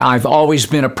I've always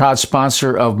been a proud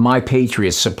sponsor of My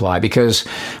Patriot Supply because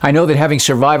I know that having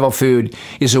survival food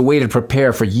is a way to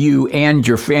prepare for you and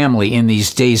your family in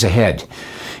these days ahead.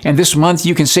 And this month,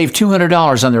 you can save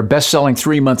 $200 on their best-selling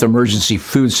 3-month emergency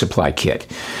food supply kit.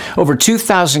 Over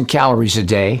 2,000 calories a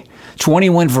day,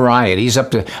 21 varieties,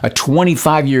 up to a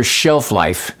 25-year shelf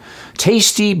life,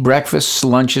 tasty breakfasts,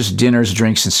 lunches, dinners,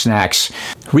 drinks, and snacks,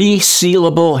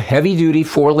 resealable heavy-duty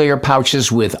 4-layer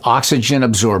pouches with oxygen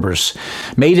absorbers,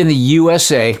 made in the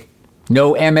USA,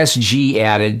 no MSG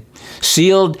added,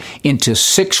 sealed into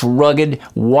 6 rugged,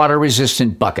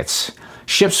 water-resistant buckets.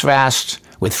 Ships fast,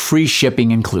 with free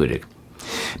shipping included.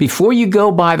 Before you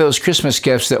go buy those Christmas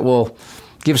gifts that will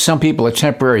give some people a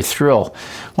temporary thrill,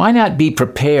 why not be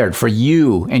prepared for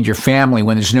you and your family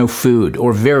when there's no food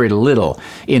or very little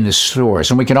in the stores?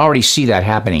 And we can already see that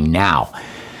happening now.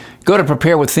 Go to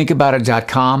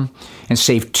preparewiththinkaboutit.com and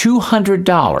save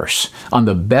 $200 on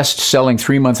the best-selling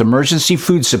 3-month emergency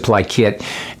food supply kit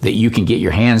that you can get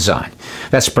your hands on.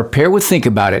 That's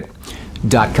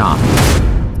preparewiththinkaboutit.com.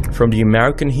 From the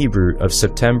American Hebrew of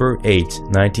September 8,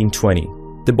 1920.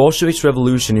 The Bolshevik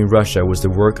Revolution in Russia was the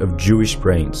work of Jewish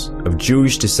brains, of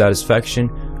Jewish dissatisfaction,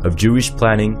 of Jewish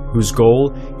planning, whose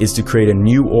goal is to create a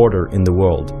new order in the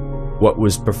world. What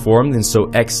was performed in so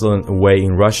excellent a way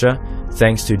in Russia,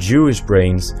 thanks to Jewish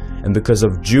brains, and because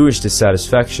of Jewish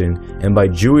dissatisfaction, and by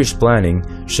Jewish planning,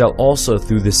 shall also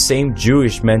through the same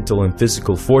Jewish mental and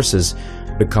physical forces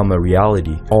become a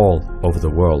reality all over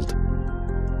the world.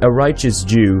 A righteous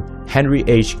Jew, Henry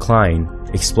H. Klein,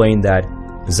 explained that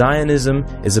Zionism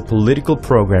is a political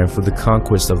program for the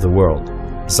conquest of the world.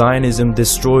 Zionism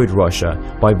destroyed Russia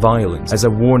by violence as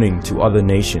a warning to other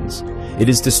nations. It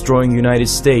is destroying the United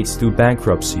States through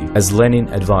bankruptcy, as Lenin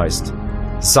advised.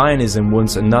 Zionism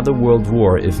wants another world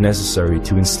war if necessary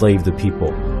to enslave the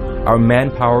people. Our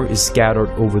manpower is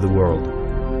scattered over the world.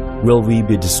 Will we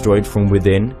be destroyed from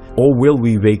within, or will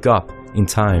we wake up in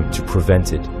time to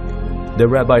prevent it? The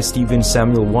Rabbi Stephen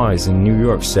Samuel Wise in New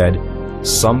York said,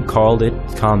 "Some called it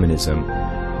communism,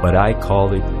 but I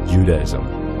call it Judaism."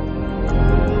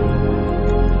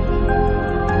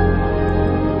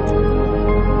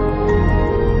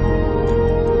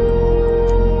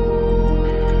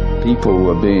 People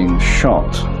were being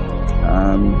shot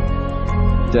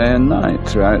day and night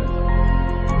throughout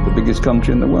the biggest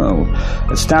country in the world.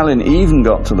 Stalin even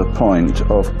got to the point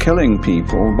of killing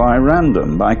people by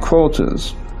random, by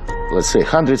quotas. Let's say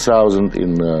 100,000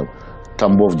 in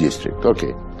Tambov district.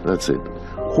 Okay, that's it.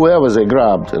 Whoever they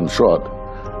grabbed and shot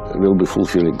will be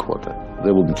fulfilling quota.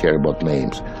 They wouldn't care about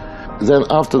names. Then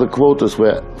after the quotas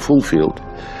were fulfilled,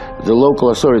 the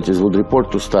local authorities would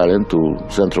report to Stalin, to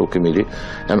Central Committee,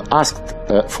 and asked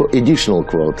for additional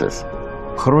quotas.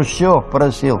 Хрущев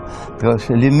просил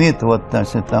лимит, вот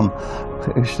там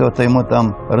что-то ему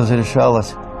там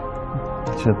разрешалось.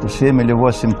 Что-то 7 или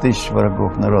 8 тысяч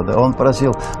врагов народа. Он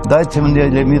просил, дайте мне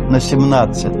лимит на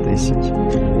 17 тысяч.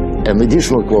 An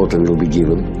additional quota will be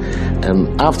given, and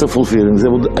after fulfilling, they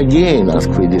would again ask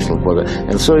for additional quota,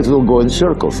 and so it will go in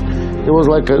circles. It was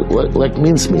like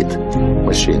mincemeat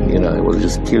machine, you know. It was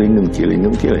just killing and killing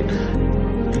and killing.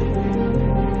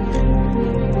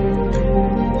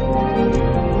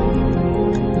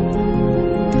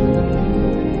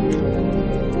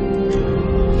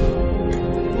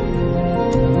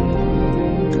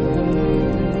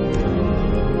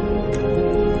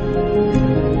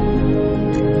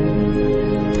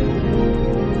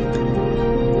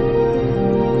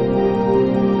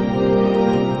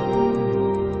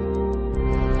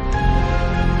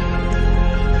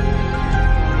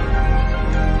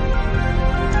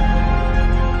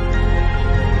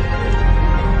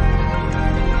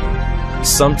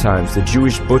 Sometimes the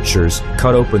Jewish butchers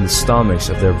cut open the stomachs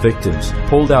of their victims,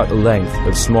 pulled out a length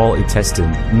of small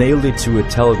intestine, nailed it to a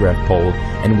telegraph pole,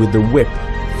 and with the whip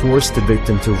forced the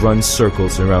victim to run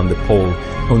circles around the pole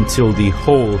until the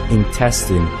whole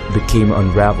intestine became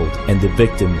unraveled and the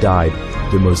victim died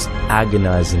the most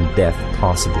agonizing death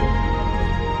possible.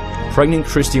 Pregnant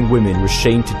Christian women were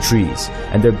chained to trees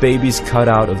and their babies cut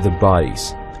out of their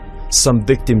bodies. Some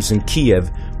victims in Kiev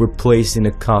were placed in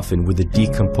a coffin with a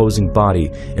decomposing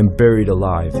body and buried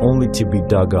alive, only to be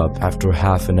dug up after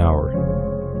half an hour.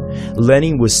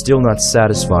 Lenin was still not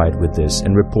satisfied with this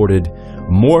and reported,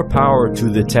 "More power to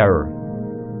the terror."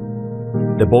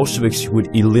 The Bolsheviks would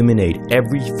eliminate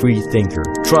every free thinker.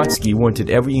 Trotsky wanted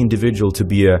every individual to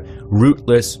be a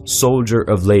rootless soldier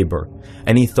of labor,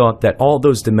 and he thought that all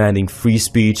those demanding free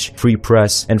speech, free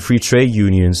press, and free trade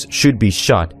unions should be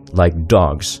shot like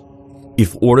dogs.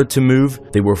 If ordered to move,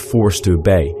 they were forced to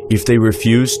obey. If they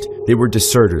refused, they were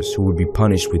deserters who would be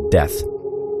punished with death.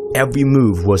 Every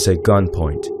move was at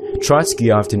gunpoint. Trotsky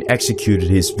often executed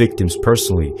his victims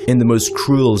personally in the most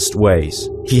cruelest ways.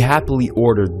 He happily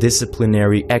ordered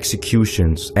disciplinary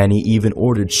executions, and he even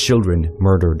ordered children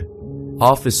murdered.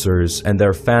 Officers and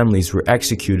their families were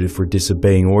executed for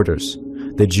disobeying orders.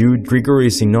 The Jew Grigory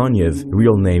Zinoviev,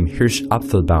 real name Hirsch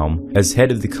Apfelbaum, as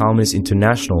head of the Communist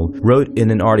International, wrote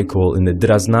in an article in the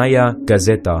Draznaya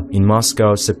Gazeta in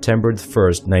Moscow, September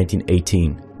 1st,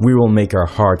 1918, "We will make our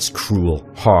hearts cruel,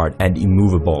 hard, and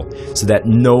immovable, so that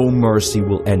no mercy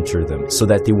will enter them, so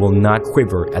that they will not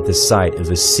quiver at the sight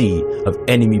of a sea of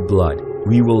enemy blood.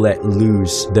 We will let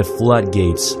loose the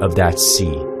floodgates of that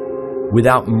sea.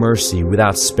 Without mercy,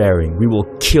 without sparing, we will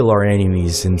kill our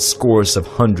enemies in scores of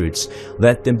hundreds.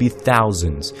 Let them be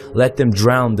thousands. Let them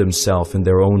drown themselves in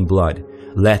their own blood.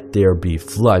 Let there be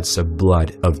floods of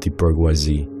blood of the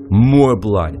bourgeoisie. More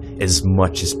blood, as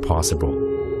much as possible."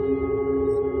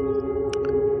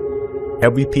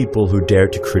 Every people who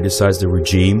dared to criticize the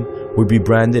regime would be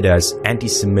branded as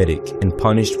anti-Semitic and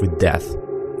punished with death.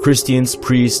 Christians,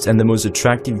 priests, and the most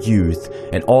attractive youth,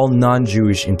 and all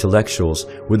non-Jewish intellectuals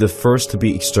were the first to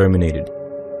be exterminated.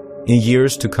 In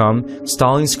years to come,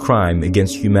 Stalin's crime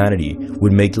against humanity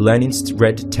would make Lenin's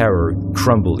Red Terror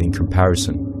crumble in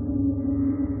comparison.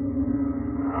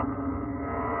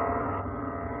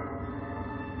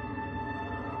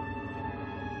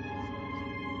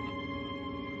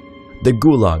 The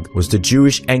Gulag was the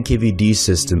Jewish NKVD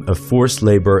system of forced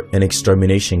labor and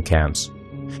extermination camps.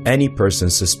 Any person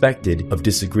suspected of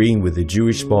disagreeing with the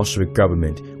Jewish Bolshevik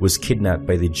government was kidnapped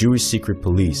by the Jewish secret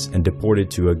police and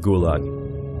deported to a Gulag.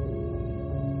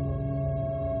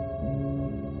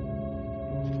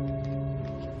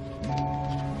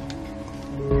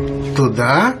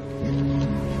 Туда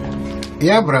и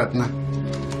обратно.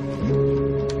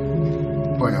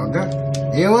 Понял, да?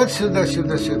 И вот сюда.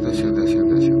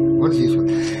 Вот здесь вот.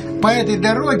 По этой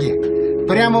дороге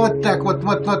прямо вот так, вот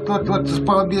по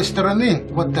обе стороны,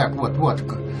 вот так вот.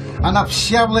 Она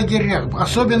вся в лагерях,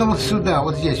 особенно вот сюда,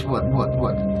 вот здесь, вот.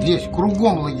 Здесь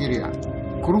кругом лагеря.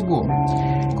 Кругом.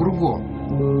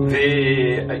 Вы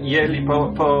ели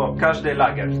по каждый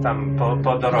лагерь, там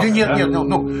по дороге? Да нет,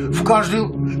 в каждый...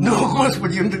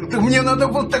 Господи, мне надо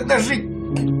было тогда жить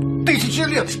 1000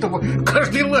 лет, чтобы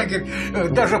каждый лагерь,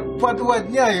 даже по 2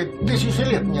 дня, и 1000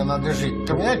 лет мне надо жить,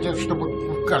 понимаете, чтобы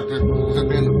в каждый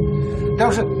заглянуть.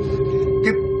 Даже,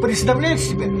 ты представляешь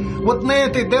себе, вот на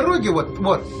этой дороге, вот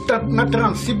на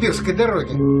Транссибирской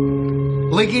дороге,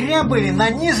 лагеря были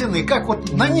нанизаны, как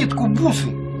вот на нитку бусы,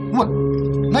 вот,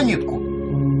 на нитку,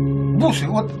 бусы,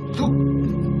 вот тут,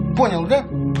 понял, да?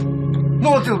 Ну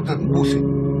вот бусы,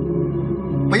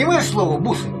 понимаешь слово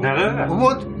бусы? Да.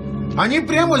 Вот. Они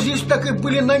прямо здесь так и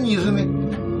были нанизаны.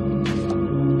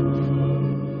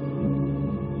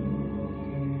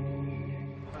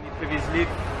 Они привезли в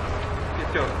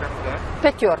пятерках, да?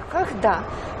 Пятерках, да.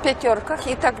 Пятерках.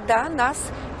 И тогда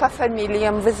нас по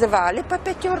фамилиям вызывали по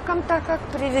пятеркам, так как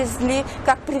привезли,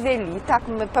 как привели, так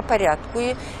мы по порядку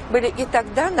и были. И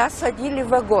тогда нас садили в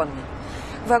вагоны.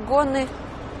 Вагоны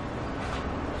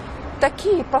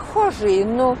такие похожие,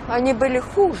 но они были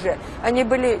хуже. Они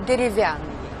были деревянные.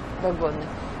 Вагоны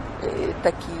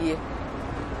такие,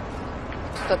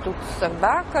 что тут с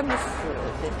собаками,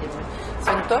 с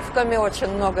винтовками, очень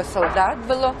много солдат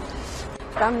было.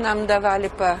 Там нам давали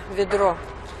по ведро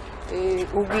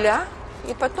угля,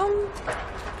 и потом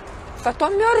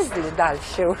мерзли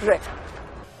дальше уже.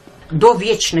 До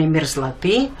вечной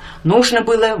мерзлоты нужно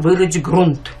было вырыть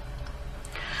грунт.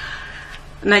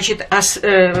 Значит,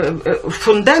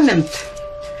 фундамент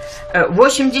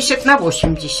 80 на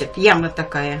 80, яма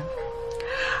такая.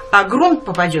 А грунт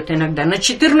попадет иногда на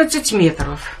 14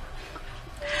 метров.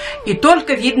 И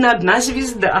только видно одна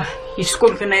звезда. И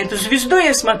сколько на эту звезду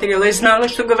я смотрела и знала,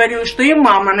 что говорила, что и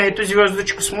мама на эту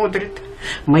звездочку смотрит.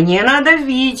 Мне надо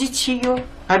видеть ее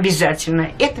обязательно.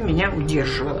 Это меня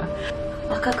удерживало.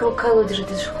 А как колодец же,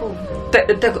 это же холодно.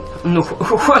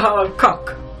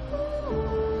 Как?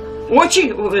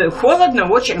 Очень холодно,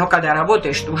 очень, но когда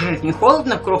работаешь, то уже не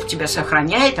холодно, кровь тебя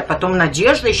сохраняет, а потом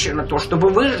надежда еще на то, чтобы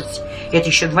выжить. Это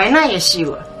еще двойная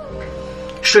сила.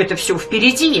 Что это все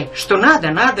впереди, что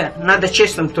надо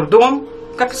честным трудом,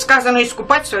 как сказано,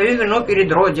 искупать свою вину перед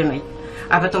Родиной.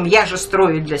 А потом я же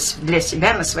строю для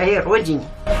себя на своей родине.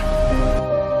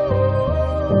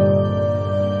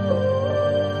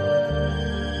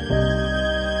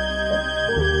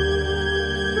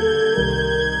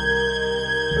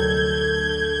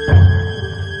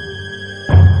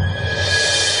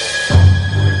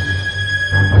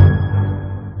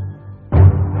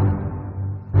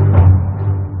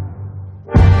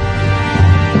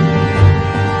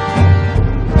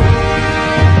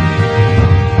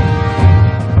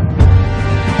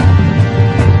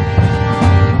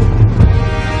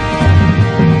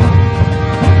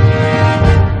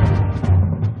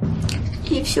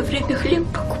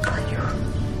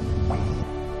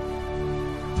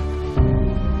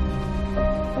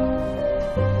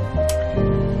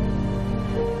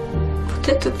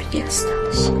 это у меня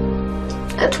осталось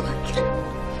от лагеря.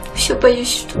 Все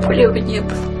боюсь, что хлеба не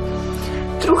было.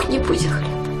 Вдруг не будет хлеба.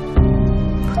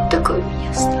 Вот такое у меня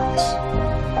осталось.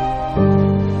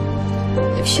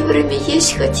 И все время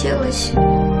есть хотелось.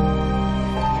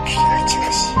 Очень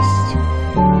хотелось есть.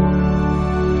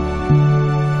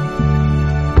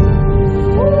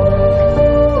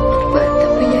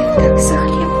 Поэтому я и так за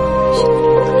хлебом все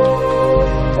время.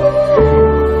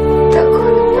 Так.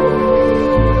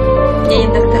 Мне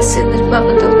иногда сын говорит: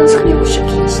 мама, да у нас хлебушек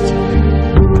есть.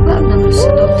 Ладно, мой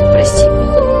сынок, ты прости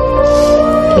меня.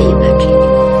 Я иначе не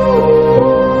могу.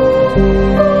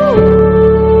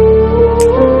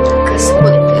 Такая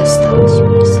самотная осталась у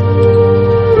нас.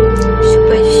 Все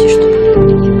боюсь, что хлеба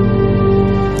не будет.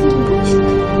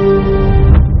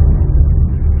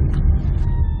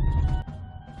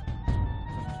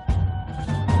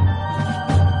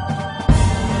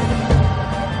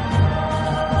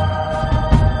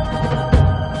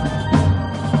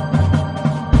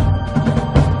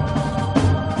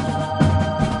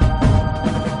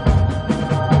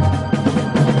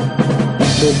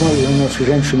 У нас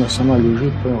женщина сама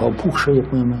лежит, опухшая,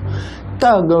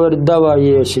 так, говорит, давай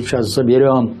ее сейчас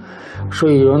заберем, что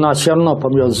она все равно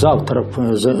помрет завтра,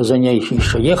 за ней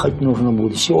еще ехать нужно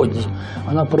будет сегодня.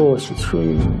 Она просит, что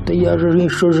да я же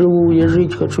еще живу, я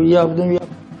жить хочу, я.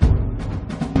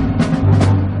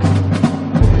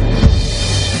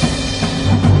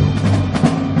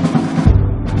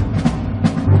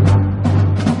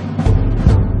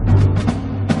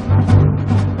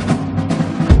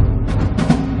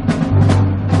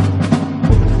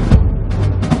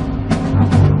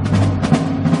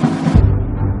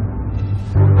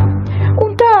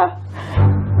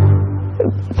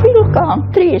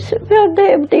 Trīs vēl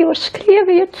deva divas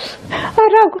krievietes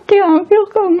ar agutiem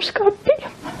vilkām skapiem.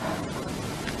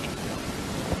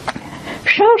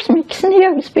 Šausmīgs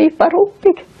sniegs bija par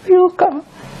upi vilkām.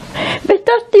 Bet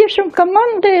tas tiešām, ka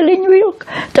man dēliņu vilka,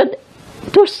 tad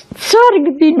tos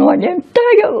sargi bija noņemti. Tā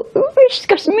jau viss,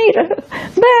 kas mira,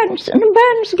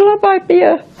 bērns glabāja pie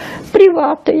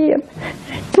privātajiem.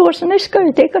 Tos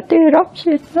neskaitīja, ka tie ir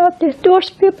apcietināti,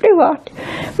 tos pie privāti.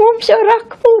 Mums jau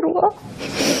rakpurvā.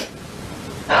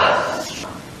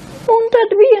 Un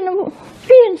tad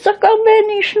viens atkal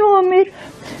bērnīši nomira.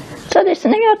 Tad es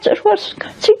neatceros,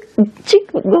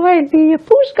 cik vai bija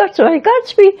pusgads vai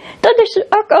gads bija. Tad es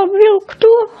atkal vilku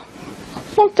to.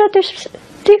 Un tad es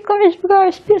tikko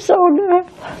aizgājis pie savu dēlu.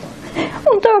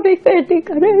 Un tā bija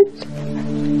pēdīga reize.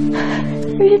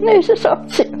 Vienreiz es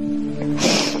apcietu.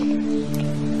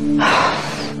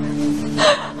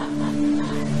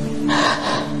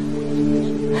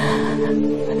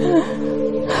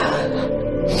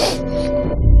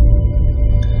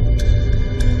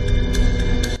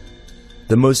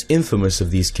 The most infamous of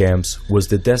these camps was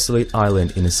the desolate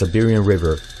island in the Siberian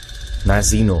river,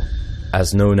 Nazino,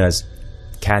 as known as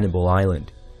Cannibal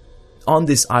Island. On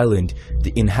this island,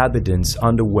 the inhabitants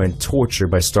underwent torture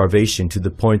by starvation to the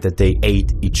point that they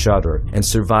ate each other and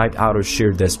survived out of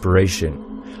sheer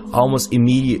desperation. Almost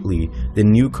immediately, the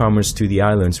newcomers to the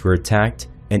islands were attacked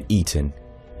and eaten.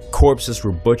 Corpses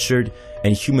were butchered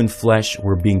and human flesh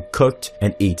were being cooked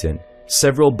and eaten.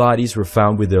 Several bodies were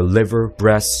found with their liver,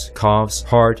 breasts, calves,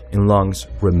 heart, and lungs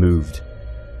removed.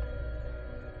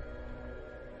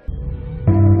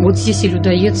 Вот здесь и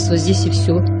людоедство, здесь и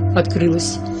все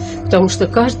открылось. Потому что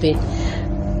каждый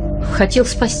хотел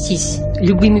спастись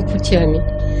любыми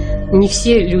путями. Не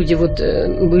все люди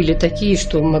были такие,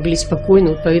 что могли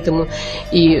спокойно, поэтому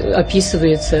и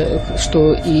описывается,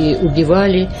 что и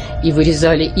убивали, и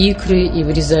вырезали икры, и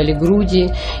вырезали груди,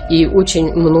 и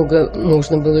очень много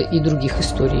можно было и других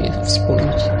историй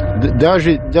вспомнить.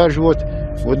 Даже вот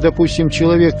допустим,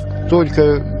 человек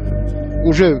только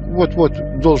уже вот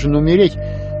должен умереть,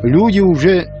 люди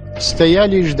уже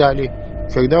стояли и ждали,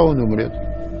 когда он умрет,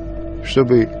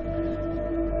 чтобы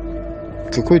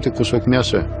какой-то кусок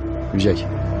мяса взять.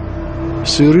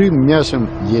 Сырым мясом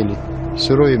ели,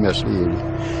 сырое мясо ели.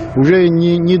 Уже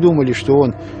не думали, что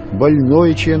он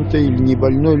больной чем-то или не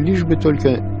больной, лишь бы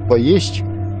только поесть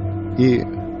и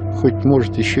хоть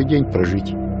может еще день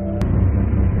прожить.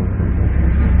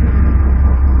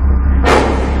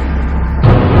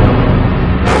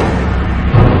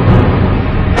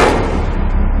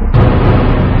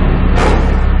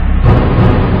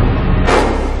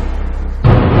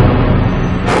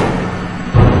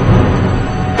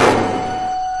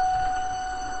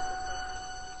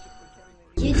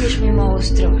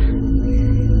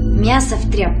 Мясо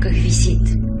в тряпках висит.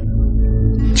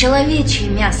 Человечье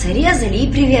мясо резали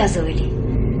и привязывали.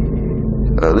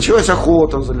 Началась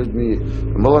охота за людьми,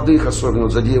 молодых особенно,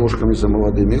 за девушками, за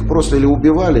молодыми. Их просто или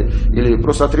убивали, или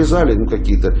просто отрезали, ну,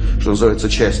 какие-то, что называется,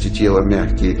 части тела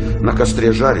мягкие, на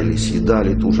костре жарили,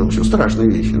 съедали тут же. В общем, страшные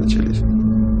вещи начались.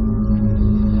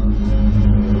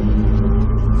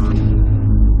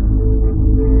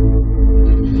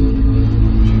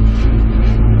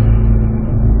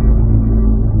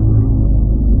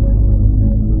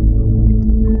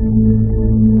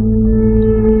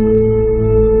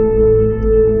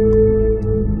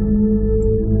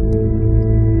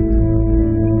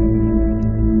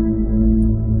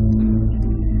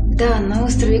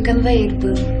 Конвоир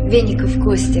был, Веников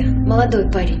Костя, молодой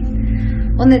парень.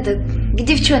 Он к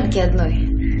девчонке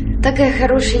одной. Такая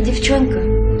хорошая девчонка,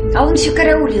 а он все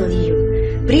караулил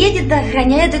ее. Приедет да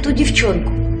охраняет эту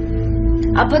девчонку.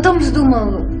 А потом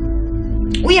вздумал,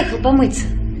 уехал помыться.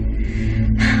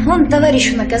 Он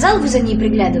товарищу наказал, вы за ней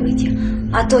приглядываете.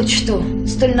 А тот что,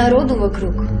 столь народу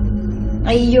вокруг.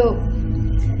 А ее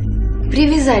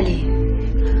привязали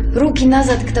руки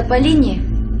назад к тополине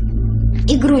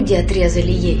и груди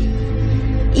отрезали ей,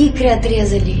 икры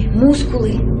отрезали,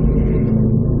 мускулы,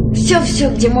 все-все,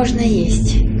 где можно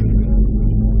есть.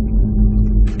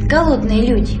 Голодные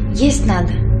люди, есть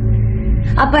надо.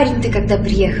 А парень-то когда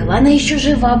приехал, она еще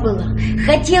жива была.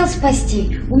 Хотел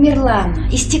спасти, умерла она,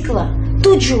 истекла,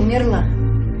 тут же умерла.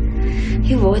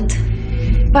 И вот,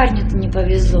 парню-то не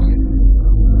повезло.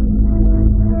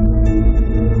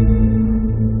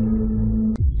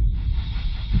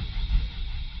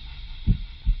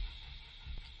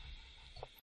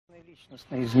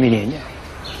 Измерения.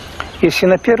 Если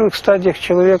на первых стадиях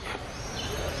человек,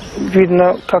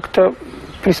 видно, как-то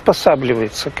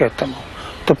приспосабливается к этому,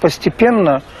 то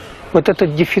постепенно вот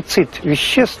этот дефицит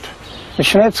веществ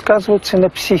начинает сказываться и на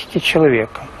психике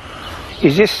человека. И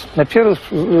здесь на первый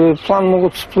план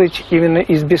могут всплыть именно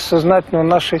из бессознательного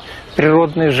наши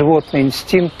природные животные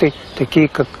инстинкты, такие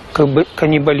как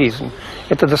каннибализм.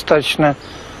 Это достаточно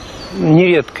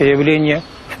нередкое явление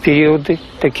в периоды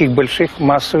таких больших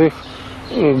массовых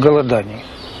голоданий,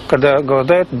 когда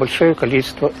голодает большое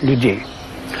количество людей.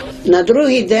 На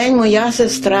другий день моя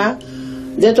сестра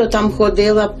де-то там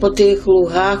ходила по тих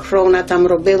лугах, що вона там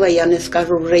робила, я не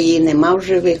скажу, вже її нема в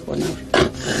живих.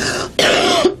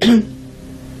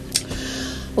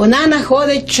 Вона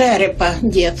знаходить черепа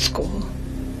дитячого,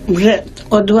 вже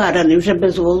одварений, вже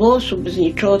без волосу, без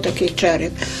нічого, такий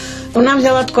череп. Вона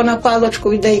взяла таку на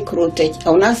палочку і крутить,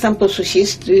 а у нас там по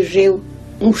сусідстві жив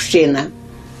мужчина.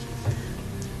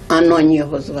 Анонь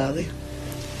його звали.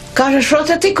 Каже, що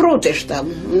це ти крутиш там?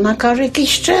 Вона каже, якийсь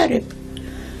череп.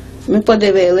 Ми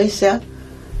подивилися,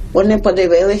 вони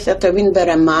подивилися, то він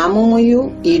бере маму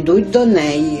мою і йдуть до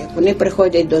неї. Вони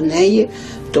приходять до неї,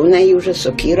 то в неї вже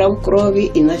сокира в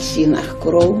крові і на стінах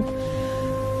кров.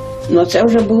 Ну це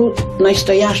вже був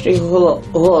найстоящий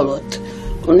голод.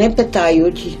 Вони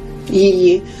питають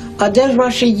її, а де ж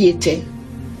ваші діти?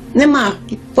 Нема.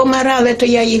 Помирали, то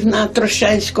я їх на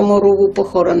Трощанському руву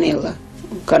похоронила,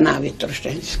 в канаві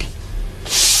Трощанській.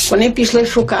 Вони пішли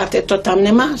шукати, то там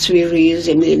нема свіжої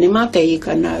землі, нема тієї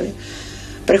канави.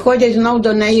 Приходять знов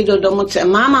до неї додому, це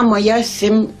мама моя з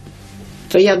цим,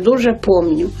 то я дуже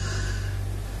пам'ятаю.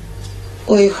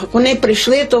 Ой, вони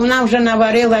прийшли, то вона вже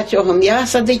наварила цього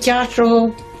м'яса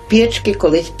дитячого, печки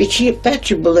колись,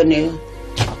 печі були не.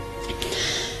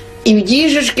 І в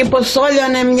діжечки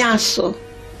посолене м'ясо.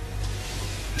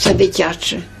 Це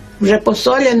дитяче. Вже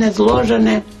посолене,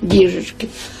 зложене діжечки.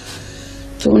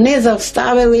 То вони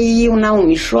заставили її, вона у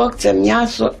мішок, це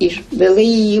м'ясо, і вели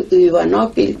її у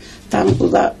Іванопіль. Там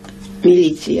була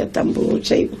міліція, там було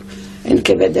цей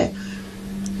НКВД.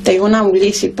 Та й вона в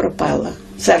лісі пропала.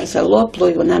 Серце лопло,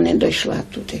 і вона не дійшла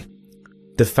туди.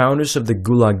 The founders of the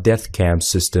Gulag death camp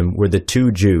system were the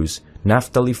two Jews,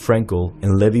 Naftali Frankel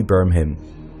and Levi Bermhem.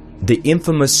 The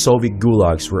infamous Soviet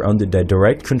gulags were under the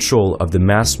direct control of the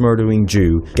mass-murdering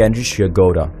Jew, Gendrich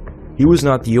Yagoda. He was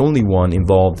not the only one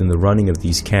involved in the running of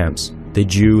these camps. The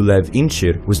Jew Lev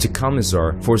Inchir was the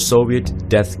commissar for Soviet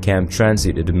death camp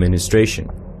transit administration.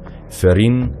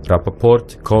 Ferin,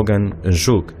 Rapoport, Kogan, and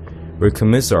Zhuk were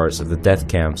commissars of the death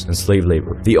camps and slave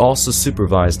labor. They also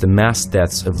supervised the mass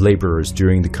deaths of laborers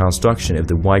during the construction of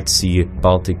the White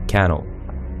Sea-Baltic Canal.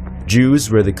 Jews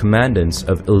were the commandants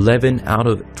of 11 out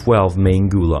of 12 main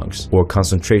gulags, or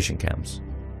concentration camps,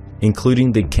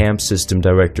 including the camp system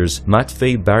directors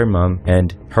Matvey Berman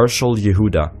and Herschel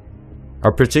Yehuda.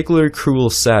 A particularly cruel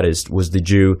sadist was the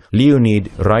Jew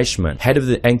Leonid Reichman, head of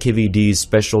the NKVD's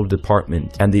special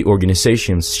department and the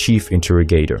organization's chief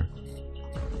interrogator.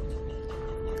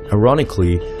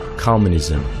 Ironically,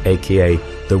 communism, aka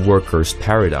the workers'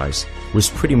 paradise, was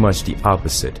pretty much the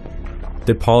opposite.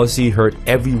 The policy hurt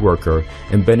every worker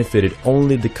and benefited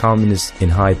only the communists in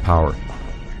high power.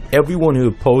 Everyone who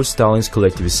opposed Stalin's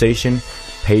collectivization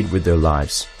paid with their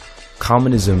lives.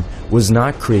 Communism was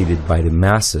not created by the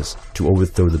masses to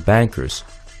overthrow the bankers.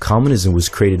 Communism was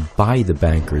created by the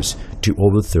bankers to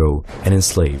overthrow and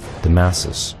enslave the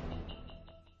masses.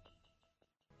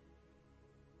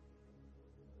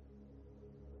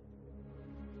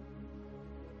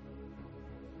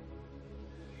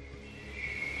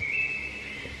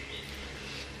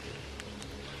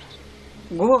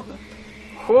 Голод,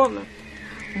 холод,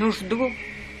 нужду.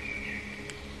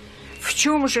 В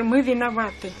чем же мы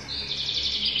виноваты,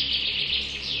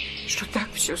 что так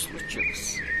все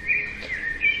случилось?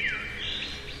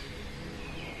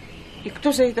 И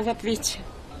кто за это в ответе?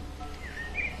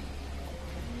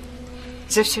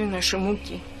 За все наши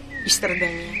муки и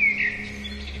страдания.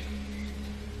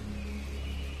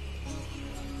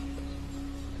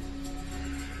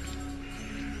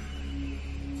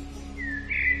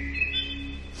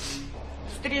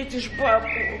 Встретишь папу,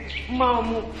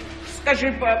 маму,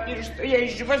 скажи папе, что я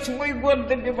еще 8-й год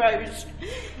добиваюсь,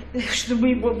 чтобы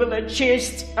его была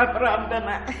честь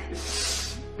оправдана.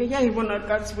 Я его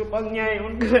наказ выполняю.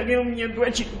 Он говорил мне: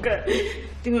 доченька,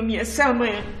 ты у меня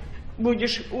самая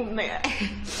будешь умная.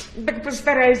 Так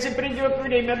постарайся, придет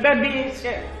время,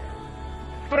 добейся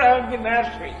правды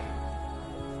нашей.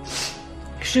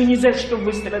 Что ни за что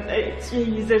вы страдаете,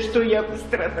 ни за что я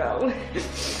пострадал.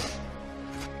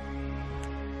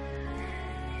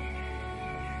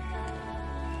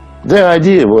 Their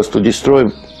idea was to destroy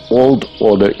old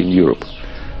order in Europe.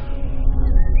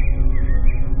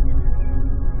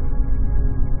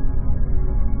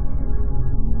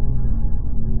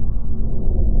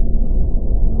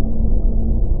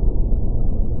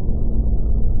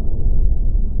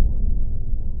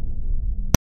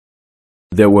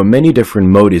 There were many different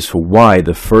motives for why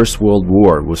the First World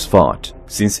War was fought.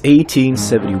 Since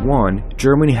 1871,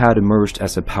 Germany had emerged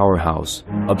as a powerhouse,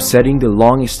 upsetting the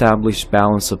long-established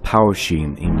balance of power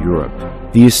scheme in Europe.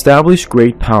 The established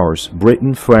great powers,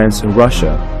 Britain, France, and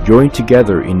Russia, joined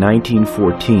together in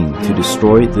 1914 to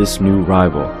destroy this new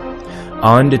rival.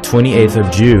 On the 28th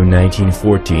of June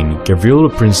 1914, Gavrilo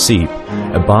Princip,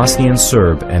 a Bosnian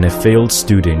Serb and a failed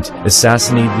student,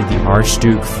 assassinated the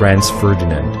Archduke Franz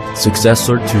Ferdinand,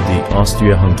 successor to the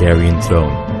Austria-Hungarian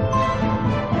throne.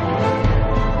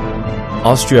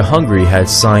 Austria-Hungary had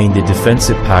signed a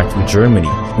defensive pact with Germany,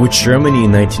 which Germany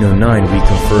in 1909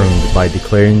 reconfirmed by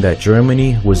declaring that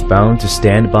Germany was bound to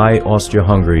stand by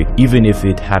Austria-Hungary even if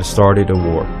it had started a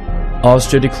war.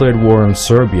 Austria declared war on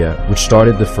Serbia, which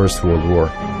started the First World War.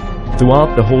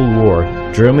 Throughout the whole war,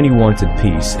 Germany wanted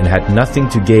peace and had nothing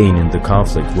to gain in the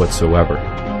conflict whatsoever.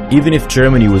 Even if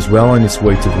Germany was well on its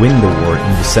way to win the war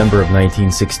in December of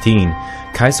 1916,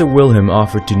 Kaiser Wilhelm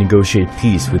offered to negotiate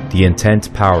peace with the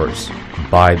Entente powers.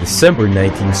 By December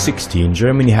 1916,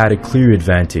 Germany had a clear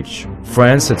advantage.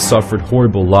 France had suffered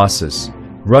horrible losses.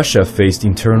 Russia faced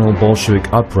internal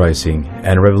Bolshevik uprising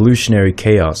and revolutionary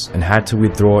chaos and had to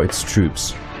withdraw its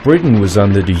troops. Britain was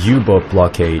under the U-boat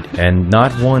blockade and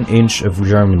not 1 inch of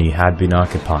Germany had been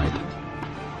occupied.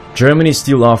 Germany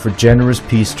still offered generous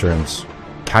peace terms.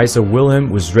 Kaiser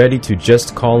Wilhelm was ready to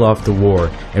just call off the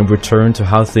war and return to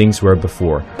how things were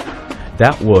before.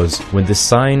 That was when the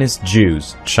Zionist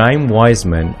Jews, Chaim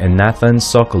Weizmann and Nathan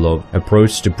Sokolov,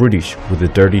 approached the British with a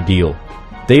dirty deal.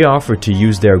 They offered to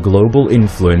use their global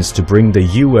influence to bring the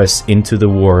US into the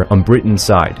war on Britain's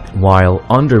side, while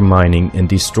undermining and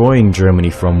destroying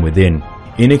Germany from within.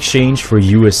 In exchange for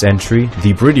US entry,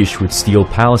 the British would steal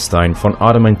Palestine from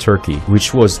Ottoman Turkey,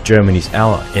 which was Germany's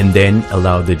ally, and then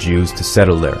allow the Jews to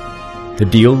settle there. The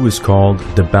deal was called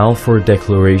the Balfour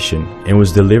Declaration and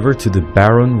was delivered to the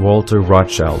Baron Walter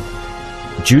Rothschild.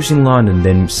 Jews in London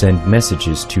then sent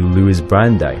messages to Louis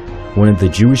Brandeis, one of the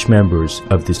Jewish members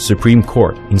of the Supreme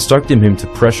Court, instructing him to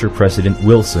pressure President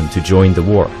Wilson to join the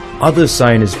war. Other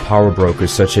Zionist power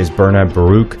brokers such as Bernard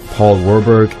Baruch, Paul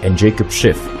Warburg, and Jacob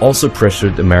Schiff also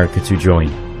pressured America to join.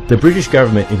 The British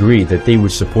government agreed that they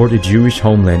would support a Jewish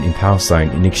homeland in Palestine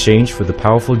in exchange for the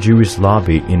powerful Jewish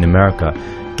lobby in America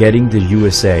getting the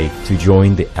USA to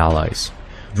join the Allies.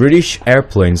 British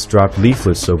airplanes dropped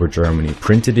leaflets over Germany,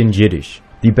 printed in Yiddish.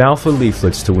 The Balfour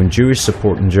leaflets to win Jewish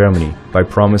support in Germany by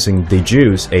promising the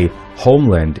Jews a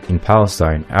homeland in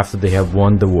Palestine after they have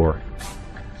won the war.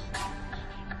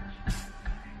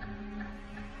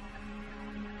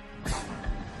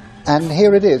 And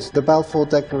here it is, the Balfour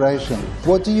Declaration.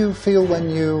 What do you feel when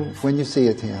you see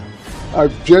it here? I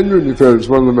genuinely feel it's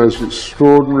one of the most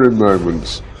extraordinary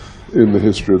moments in the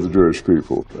history of the Jewish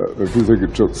people. If you think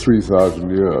it took 3,000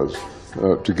 years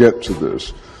to get to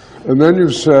this. And then you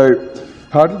say,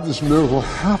 How did this miracle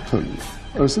happen?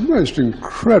 It was the most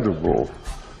incredible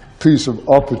piece of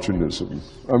opportunism.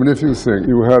 I mean, if you think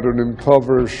you had an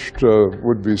impoverished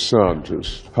would-be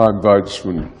scientist, Chaim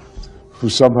Weizmann, who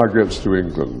somehow gets to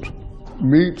England,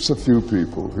 meets a few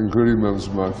people, including members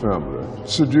of my family,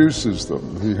 seduces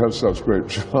them. He has such great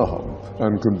charm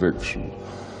and conviction.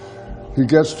 He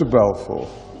gets to Balfour,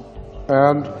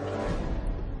 and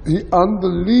he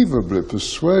unbelievably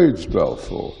persuades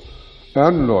Balfour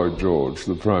and Lloyd George,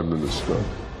 the Prime Minister,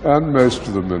 and most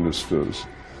of the ministers,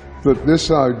 that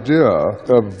this idea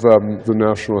of the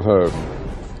national home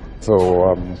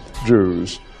for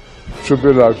Jews should be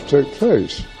allowed to take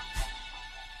place.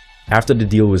 After the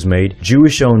deal was made,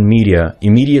 Jewish-owned media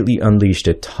immediately unleashed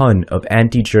a ton of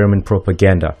anti-German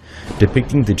propaganda,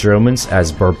 depicting the Germans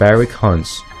as barbaric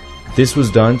Huns. This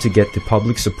was done to get the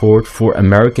public support for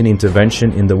American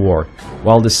intervention in the war,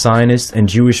 while the Zionists and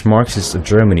Jewish Marxists of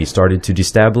Germany started to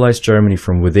destabilize Germany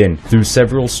from within through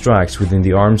several strikes within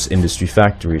the arms industry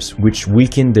factories, which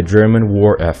weakened the German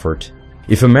war effort.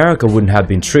 If America wouldn't have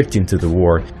been tricked into the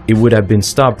war, it would have been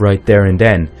stopped right there and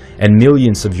then, and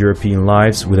millions of European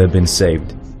lives would have been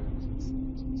saved.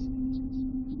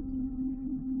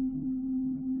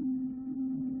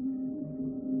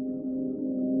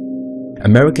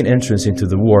 American entrance into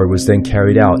the war was then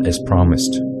carried out as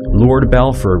promised. Lord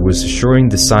Balfour was assuring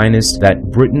the Zionists that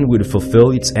Britain would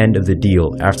fulfill its end of the deal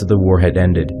after the war had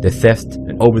ended, the theft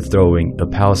and overthrowing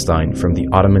of Palestine from the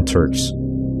Ottoman Turks.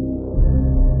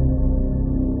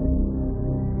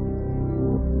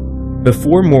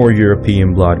 Before more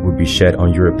European blood would be shed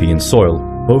on European soil,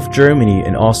 both Germany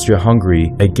and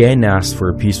Austria-Hungary again asked for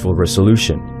a peaceful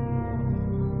resolution.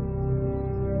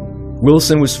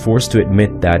 Wilson was forced to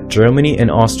admit that Germany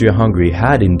and Austria-Hungary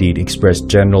had indeed expressed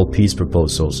general peace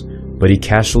proposals, but he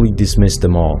casually dismissed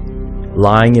them all.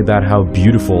 Lying about how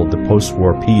beautiful the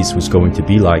post-war peace was going to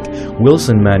be like,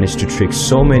 Wilson managed to trick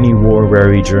so many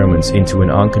war-weary Germans into an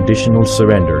unconditional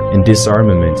surrender and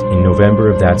disarmament in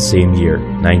November of that same year,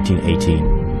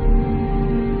 1918.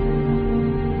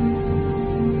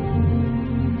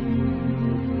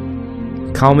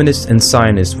 Communists and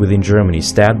Zionists within Germany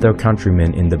stabbed their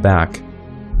countrymen in the back.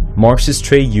 Marxist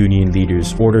trade union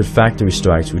leaders ordered factory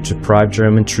strikes which deprived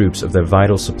German troops of their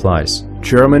vital supplies.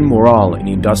 German morale and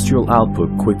industrial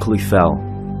output quickly fell.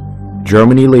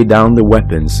 Germany laid down the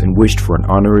weapons and wished for an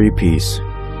honorary peace.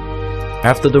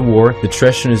 After the war, the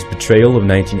treacherous betrayal of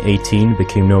 1918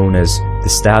 became known as the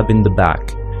stab in the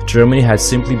back. Germany had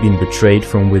simply been betrayed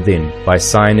from within by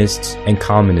Zionists and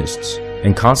Communists,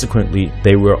 and consequently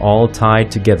they were all tied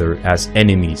together as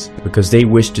enemies because they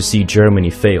wished to see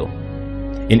Germany fail.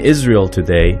 In Israel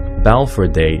today, Balfour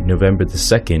Day, November the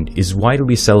 2nd, is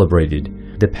widely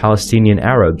celebrated. The Palestinian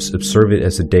Arabs observe it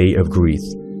as a day of grief.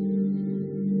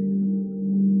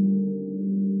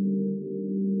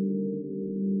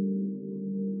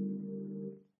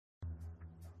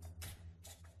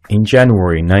 In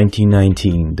January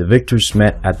 1919, the victors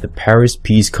met at the Paris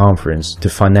Peace Conference to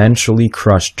financially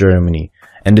crush Germany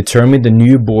and determine the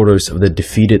new borders of the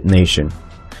defeated nation.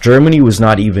 Germany was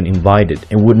not even invited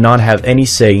and would not have any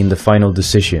say in the final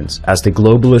decisions, as the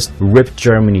globalists ripped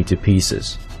Germany to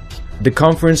pieces. The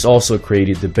conference also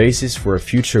created the basis for a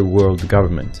future world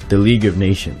government, the League of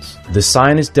Nations. The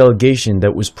Zionist delegation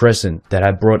that was present, that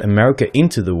had brought America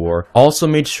into the war, also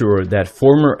made sure that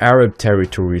former Arab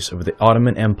territories of the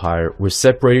Ottoman Empire were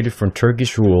separated from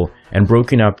Turkish rule and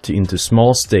broken up into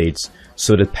small states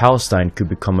so that Palestine could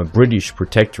become a British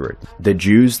protectorate. The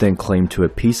Jews then claimed to a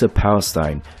piece of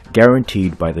Palestine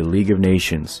guaranteed by the League of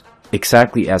Nations,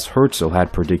 exactly as Herzl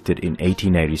had predicted in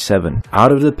 1897.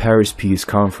 Out of the Paris Peace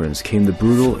Conference came the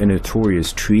brutal and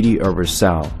notorious Treaty of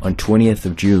Versailles on 20th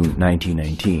of June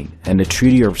 1919 and the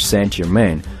Treaty of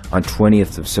Saint-Germain on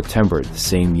 20th of September the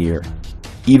same year.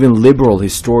 Even liberal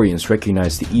historians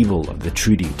recognize the evil of the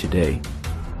treaty today.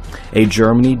 A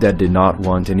Germany that did not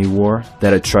want any war,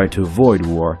 that had tried to avoid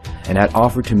war, and had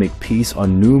offered to make peace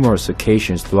on numerous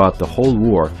occasions throughout the whole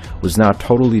war, was now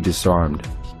totally disarmed.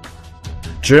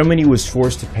 Germany was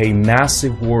forced to pay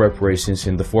massive war reparations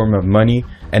in the form of money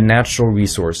and natural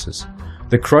resources.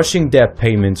 The crushing debt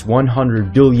payments,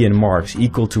 100 billion marks,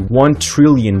 equal to $1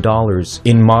 trillion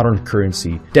in modern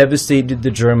currency, devastated the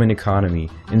German economy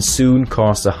and soon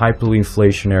caused a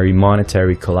hyperinflationary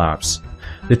monetary collapse.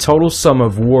 The total sum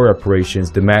of war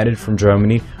reparations demanded from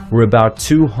Germany were about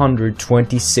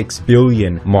 226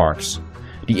 billion marks.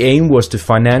 The aim was to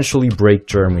financially break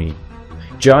Germany.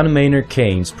 John Maynard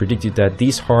Keynes predicted that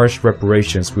these harsh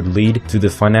reparations would lead to the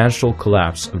financial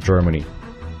collapse of Germany.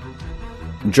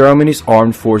 Germany's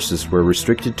armed forces were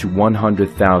restricted to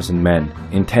 100,000 men,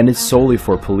 intended solely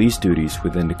for police duties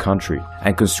within the country,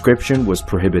 and conscription was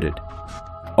prohibited.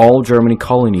 All German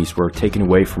colonies were taken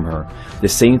away from her. The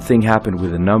same thing happened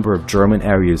with a number of German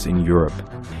areas in Europe.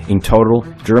 In total,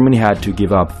 Germany had to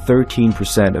give up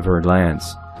 13% of her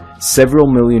lands. Several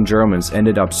million Germans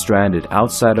ended up stranded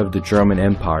outside of the German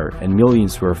Empire, and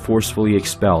millions were forcefully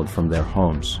expelled from their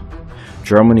homes.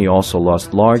 Germany also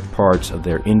lost large parts of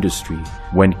their industry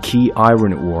when key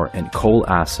iron ore and coal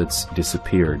assets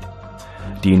disappeared.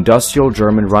 The industrial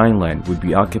German Rhineland would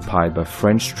be occupied by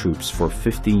French troops for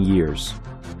 15 years.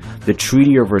 The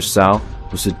Treaty of Versailles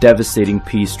was a devastating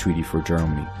peace treaty for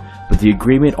Germany, but the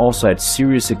agreement also had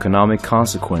serious economic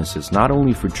consequences not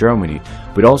only for Germany,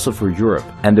 but also for Europe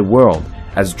and the world,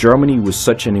 as Germany was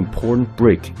such an important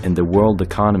brick in the world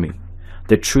economy.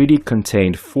 The treaty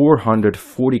contained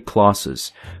 440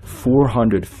 clauses.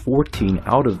 414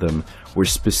 out of them were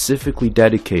specifically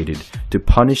dedicated to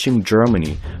punishing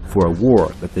Germany for a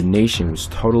war that the nation was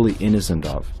totally innocent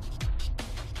of.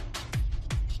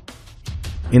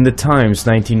 In the Times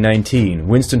 1919,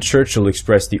 Winston Churchill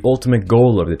expressed the ultimate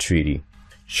goal of the treaty.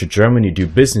 Should Germany do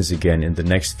business again in the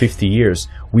next 50 years,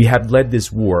 we have led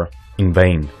this war in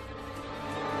vain.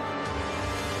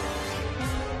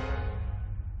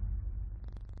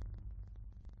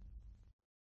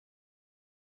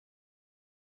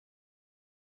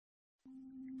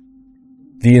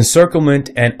 The encirclement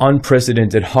and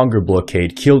unprecedented hunger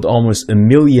blockade killed almost 1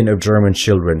 million of German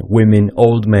children, women,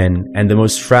 old men, and the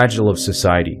most fragile of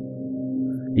society.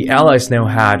 The Allies now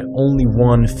had only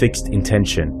one fixed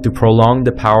intention: to prolong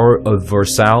the power of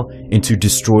Versailles and to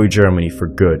destroy Germany for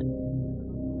good.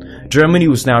 Germany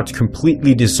was now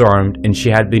completely disarmed, and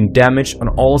she had been damaged on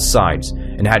all sides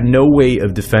and had no way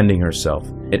of defending herself.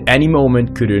 At any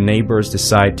moment could her neighbors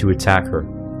decide to attack her.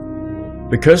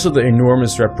 Because of the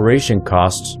enormous reparation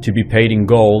costs to be paid in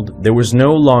gold, there was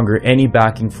no longer any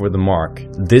backing for the mark.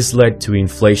 This led to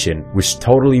inflation, which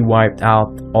totally wiped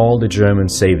out all the German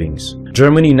savings.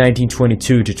 Germany in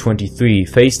 1922-23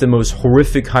 faced the most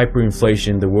horrific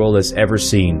hyperinflation the world has ever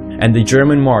seen, and the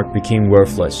German mark became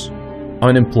worthless.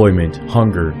 Unemployment,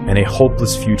 hunger, and a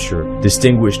hopeless future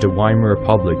distinguished the Weimar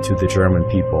Republic to the German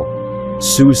people.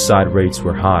 Suicide rates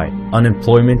were high.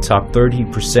 Unemployment topped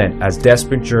 30% as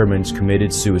desperate Germans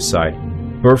committed suicide.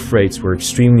 Birth rates were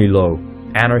extremely low.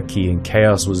 Anarchy and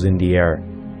chaos was in the air.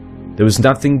 There was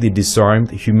nothing the disarmed,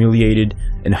 humiliated,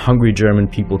 and hungry German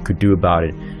people could do about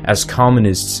it, as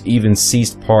communists even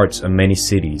seized parts of many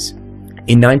cities.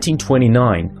 In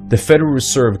 1929, the Federal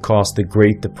Reserve caused the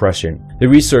Great Depression. The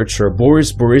researcher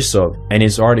Boris Borisov, in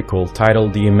his article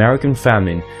titled "The American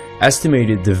Famine,"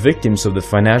 estimated the victims of the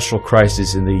financial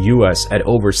crisis in the US at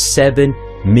over 7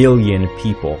 million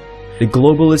people. The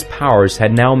globalist powers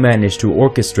had now managed to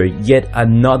orchestrate yet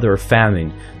another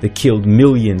famine that killed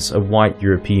millions of white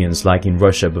Europeans like in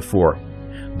Russia before.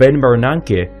 Ben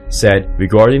Bernanke said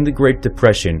regarding the Great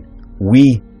Depression,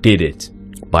 "We did it."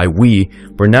 By we,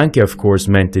 Bernanke of course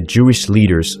meant the Jewish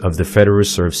leaders of the Federal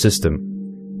Reserve System.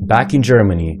 Back in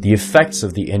Germany, the effects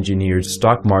of the engineered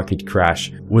stock market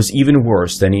crash was even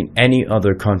worse than in any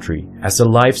other country, as the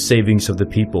life savings of the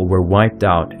people were wiped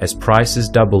out as prices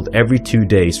doubled every 2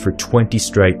 days for 20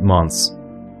 straight months. In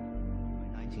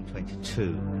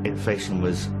 1922, inflation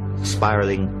was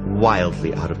spiraling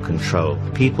wildly out of control.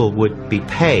 People would be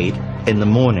paid in the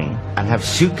morning and have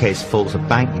suitcasefuls of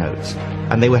banknotes,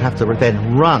 and they would have to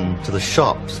then run to the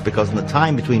shops because in the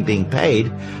time between being paid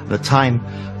and the time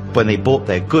when they bought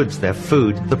their goods, their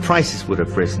food, the prices would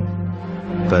have risen.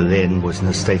 Berlin was in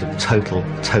a state of total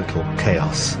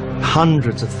chaos.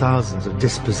 Hundreds of thousands of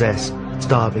dispossessed,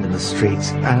 starving in the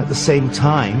streets, and at the same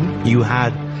time, you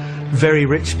had very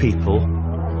rich people.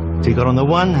 So you got on the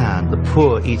one hand, the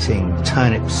poor eating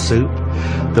turnip soup,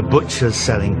 the butchers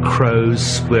selling crows,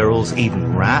 squirrels,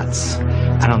 even rats,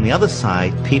 and on the other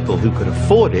side, people who could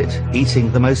afford it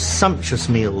eating the most sumptuous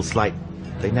meals like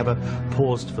they never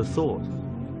paused for thought.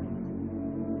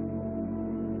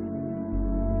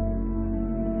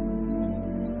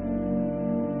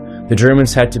 The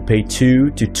Germans had to pay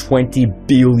 2 to 20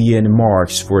 billion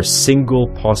marks for a single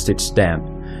postage stamp.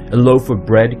 A loaf of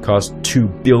bread cost 2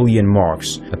 billion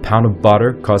marks. A pound of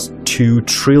butter cost 2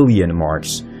 trillion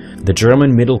marks. The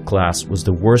German middle class was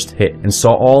the worst hit and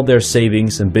saw all their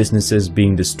savings and businesses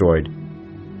being destroyed.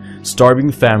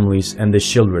 Starving families and the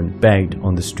children begged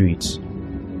on the streets.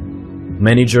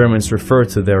 Many Germans refer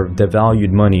to their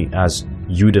devalued money as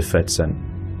Judefetzen,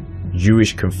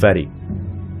 Jewish confetti.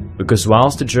 Because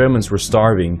whilst the Germans were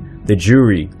starving, the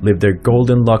Jewry lived their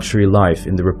golden luxury life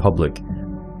in the Republic.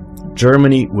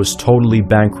 Germany was totally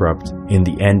bankrupt in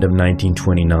the end of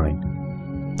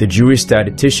 1929. The Jewish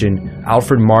statistician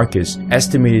Alfred Marcus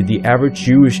estimated the average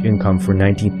Jewish income for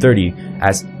 1930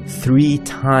 as 3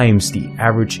 times the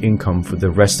average income for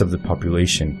the rest of the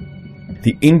population.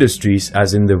 The industries,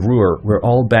 as in the Ruhr, were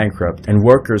all bankrupt and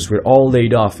workers were all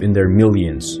laid off in their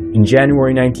millions. In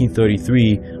January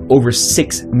 1933, over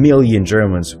 6 million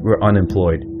Germans were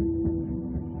unemployed.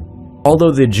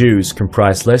 Although the Jews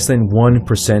comprised less than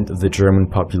 1% of the German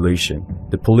population,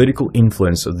 the political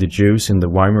influence of the Jews in the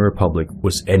Weimar Republic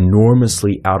was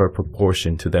enormously out of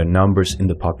proportion to their numbers in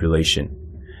the population.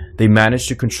 They managed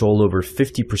to control over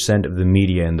 50% of the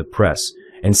media and the press,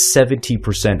 and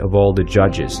 70% of all the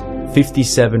judges,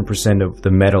 57% of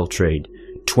the metal trade,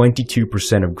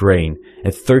 22% of grain,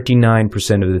 and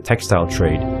 39% of the textile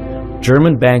trade.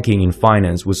 German banking and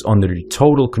finance was under the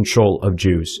total control of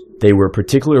Jews. They were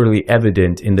particularly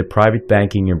evident in the private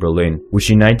banking in Berlin, which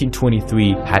in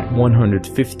 1923 had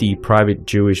 150 private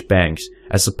Jewish banks,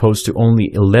 as opposed to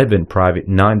only 11 private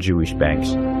non-Jewish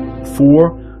banks.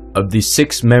 4 of the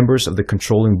 6 members of the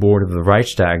controlling board of the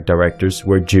Reichstag directors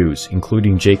were Jews,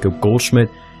 including Jacob Goldschmidt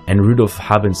and Rudolf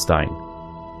Havenstein.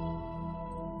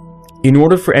 In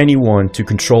order for anyone to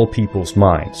control people's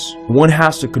minds, one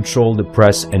has to control the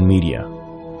press and media.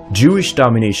 Jewish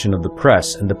domination of the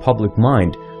press and the public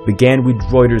mind began with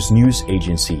Reuters news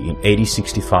agency in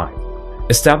 1865.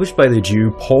 Established by the Jew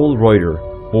Paul Reuter,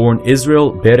 born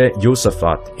Israel Bere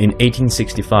Yosafat in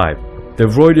 1865, the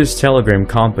Reuters Telegram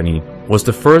Company was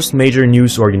the first major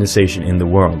news organization in the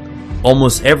world.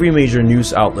 Almost every major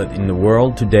news outlet in the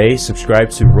world today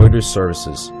subscribes to Reuters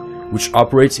services, which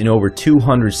operates in over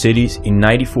 200 cities in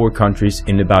 94 countries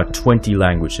in about 20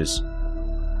 languages.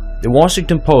 The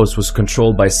Washington Post was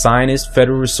controlled by Zionist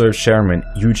Federal Reserve Chairman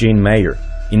Eugene Meyer.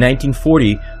 In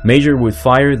 1940, Meyer would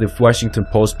fire the Washington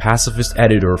Post pacifist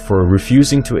editor for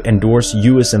refusing to endorse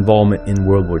U.S. involvement in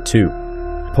World War II.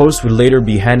 The Post would later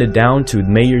be handed down to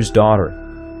Meyer's daughter,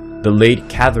 the late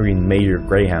Catherine Meyer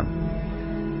Graham.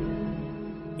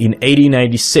 In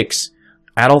 1896,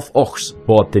 Adolf Ochs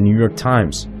bought the New York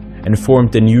Times and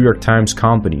formed the New York Times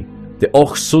Company. The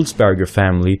Ochs-Sulzberger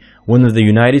family, one of the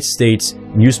United States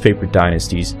newspaper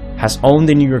dynasties, has owned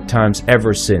the New York Times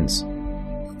ever since.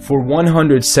 For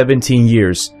 117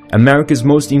 years, America's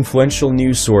most influential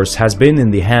news source has been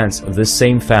in the hands of this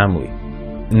same family.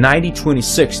 In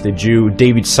 1926, the Jew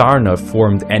David Sarnoff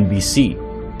formed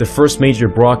NBC, the first major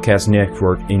broadcast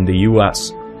network in the US.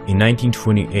 In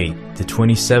 1928, the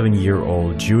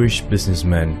 27-year-old Jewish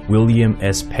businessman William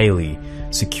S. Paley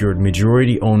secured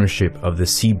majority ownership of the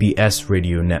CBS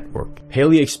radio network.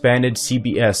 Paley expanded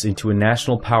CBS into a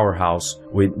national powerhouse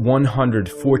with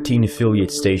 114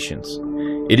 affiliate stations.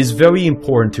 It is very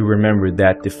important to remember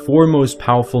that the 4 most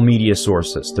powerful media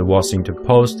sources, the Washington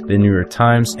Post, the New York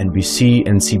Times, NBC,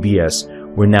 and CBS,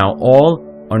 were now all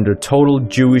under total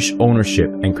Jewish ownership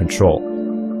and control.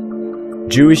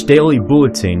 Jewish Daily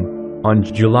Bulletin on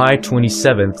July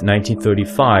 27,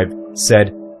 1935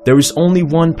 said, "There is only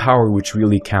one power which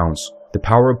really counts, the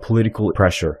power of political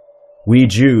pressure. We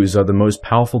Jews are the most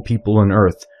powerful people on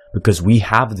earth because we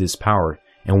have this power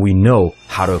and we know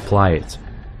how to apply it."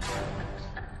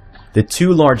 The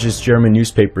 2 largest German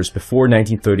newspapers before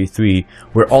 1933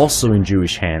 were also in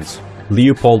Jewish hands: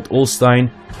 Leopold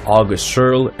Ullstein, August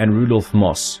Schirl, and Rudolf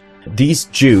Moss. These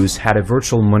Jews had a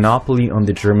virtual monopoly on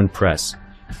the German press.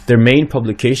 Their main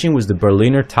publication was the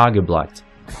Berliner Tageblatt.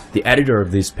 The editor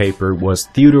of this paper was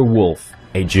Theodor Wolff,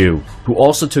 a Jew, who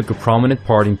also took a prominent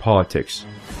part in politics.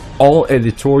 All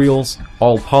editorials,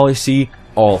 all policy,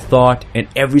 all thought, and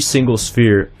every single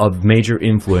sphere of major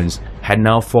influence had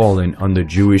now fallen under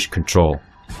Jewish control.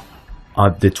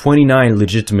 Of the 29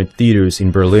 legitimate theaters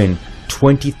in Berlin,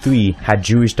 23 had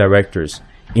Jewish directors.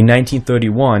 In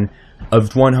 1931,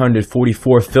 of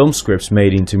 144 film scripts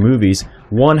made into movies,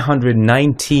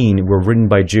 119 were written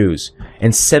by Jews,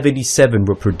 and 77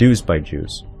 were produced by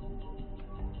Jews.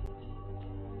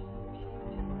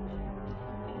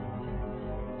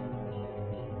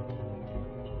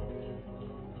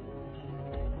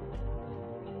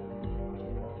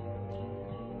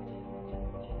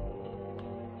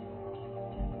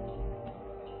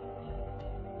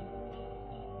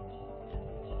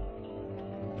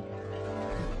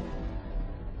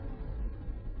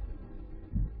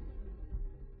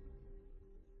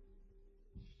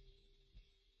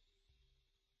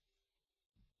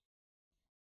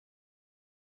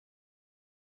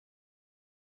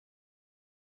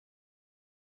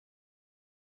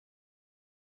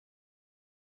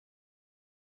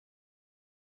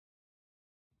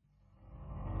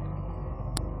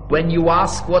 When you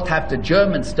ask what have the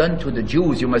Germans done to the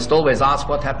Jews, you must always ask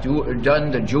what have done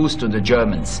the Jews to the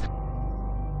Germans.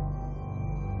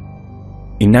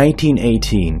 In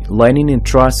 1918, Lenin and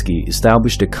Trotsky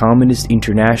established the Communist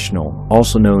International,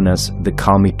 also known as the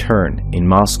Comintern, in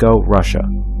Moscow, Russia.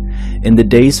 In the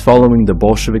days following the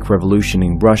Bolshevik Revolution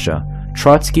in Russia,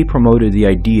 Trotsky promoted the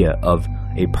idea of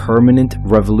a permanent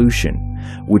revolution,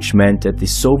 which meant that the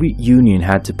Soviet Union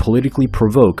had to politically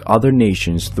provoke other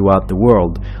nations throughout the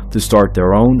world to start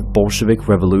their own Bolshevik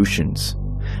revolutions.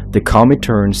 The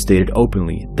Comintern stated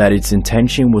openly that its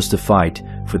intention was to fight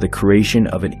for the creation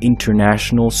of an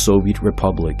international Soviet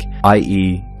republic,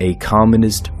 i.e., a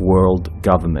communist world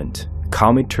government.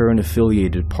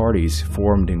 Comintern-affiliated parties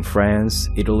formed in France,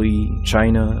 Italy,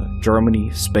 China, Germany,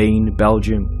 Spain,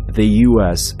 Belgium, the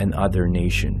US, and other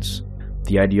nations.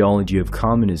 The ideology of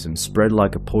communism spread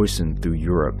like a poison through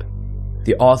Europe.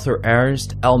 The author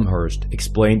Ernst Elmhirst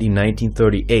explained in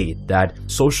 1938 that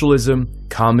socialism,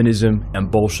 communism,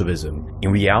 and Bolshevism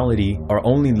in reality are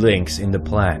only links in the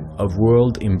plan of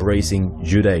world-embracing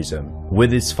Judaism,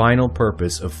 with its final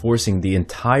purpose of forcing the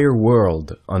entire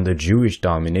world under Jewish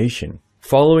domination.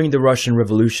 Following the Russian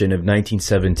Revolution of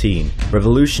 1917,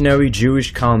 revolutionary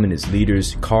Jewish communist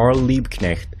leaders Karl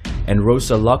Liebknecht and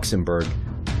Rosa Luxemburg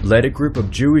led a group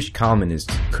of Jewish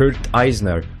communists Kurt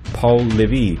Eisner, Paul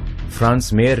Levy,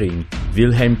 Franz Mehring,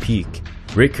 Wilhelm Pieck,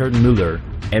 Richard Müller,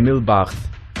 Emil Bach,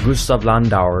 Gustav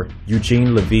Landauer,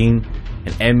 Eugene Levine,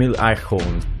 and Emil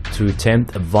Eichhorn to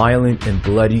attempt a violent and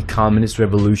bloody communist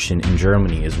revolution in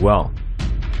Germany as well.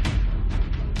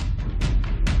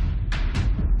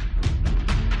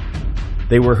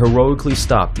 They were heroically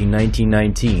stopped in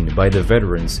 1919 by the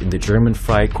veterans in the German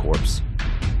Freikorps.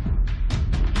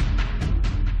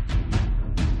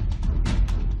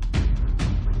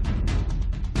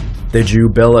 The Jew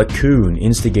Bela Kun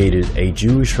instigated a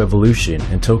Jewish revolution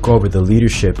and took over the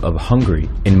leadership of Hungary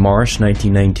in March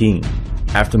 1919.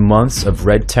 After months of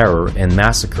Red Terror and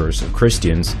massacres of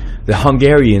Christians, the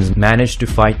Hungarians managed to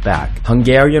fight back.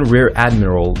 Hungarian Rear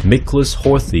Admiral Miklos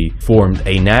Horthy formed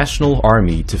a national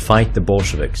army to fight the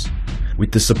Bolsheviks.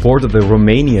 With the support of the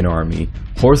Romanian army,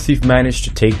 Horthy managed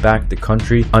to take back the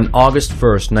country on August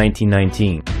 1st,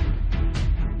 1919.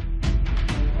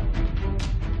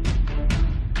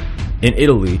 In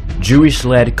Italy,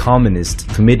 Jewish-led communists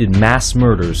committed mass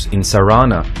murders in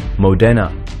Sarana,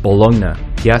 Modena, Bologna,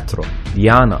 Pietro,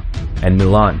 Vienna, and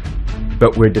Milan,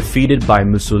 but were defeated by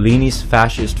Mussolini's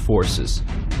fascist forces.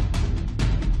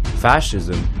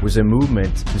 Fascism was a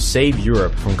movement to save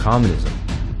Europe from communism.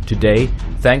 Today,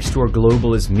 thanks to our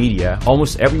globalist media,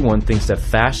 almost everyone thinks that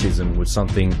fascism was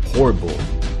something horrible.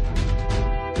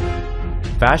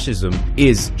 Fascism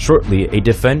is, shortly, a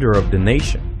defender of the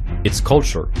nation, its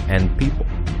culture, and people.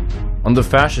 Under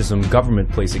fascism,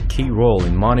 government plays a key role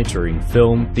in monitoring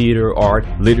film, theater, art,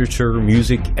 literature,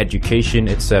 music, education,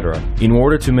 etc. in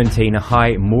order to maintain a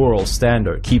high moral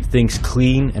standard, keep things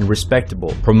clean and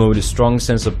respectable, promote a strong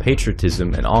sense of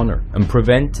patriotism and honor, and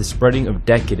prevent the spreading of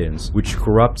decadence which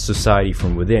corrupts society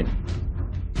from within.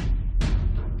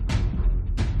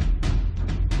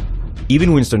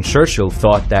 Even Winston Churchill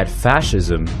thought that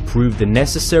fascism proved the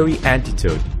necessary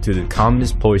antidote to the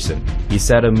communist poison. He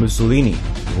said of Mussolini,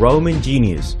 "Roman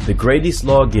genius, the greatest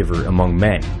lawgiver among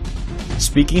men."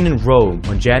 Speaking in Rome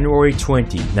on January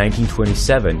 20,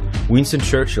 1927, Winston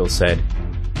Churchill said,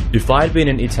 "If I'd been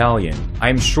an Italian,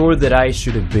 I'm sure that I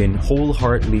should have been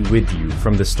wholeheartedly with you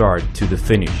from the start to the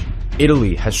finish.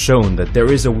 Italy has shown that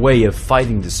there is a way of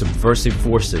fighting the subversive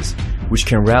forces which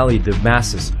can rally the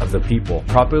masses of the people,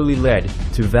 properly led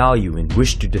to value and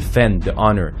wish to defend the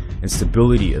honor and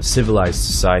stability of civilized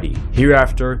society.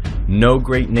 Hereafter, no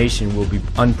great nation will be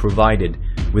unprovided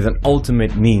with an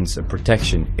ultimate means of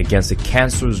protection against the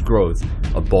cancerous growth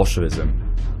of Bolshevism."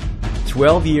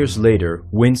 12 years later,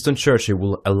 Winston Churchill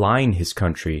will align his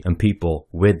country and people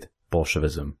with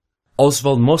Bolshevism.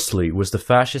 Oswald Mosley was the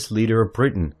fascist leader of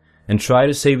Britain and tried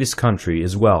to save his country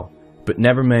as well, but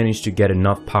never managed to get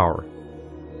enough power.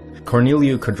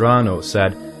 Cornelio Quadrano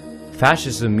said,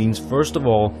 "Fascism means first of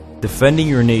all defending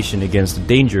your nation against the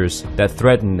dangers that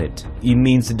threaten it. It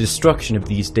means the destruction of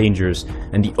these dangers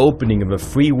and the opening of a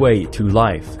free way to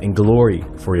life and glory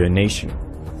for your nation."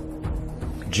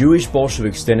 Jewish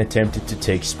Bolsheviks then attempted to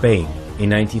take Spain in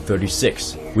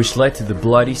 1936, which led to the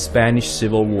bloody Spanish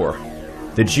Civil War.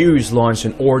 The Jews launched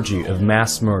an orgy of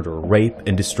mass murder, rape,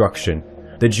 and destruction.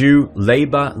 The Jew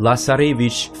Leiba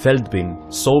Lazarevich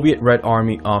Feldbin, Soviet Red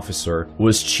Army officer,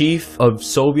 was chief of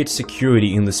Soviet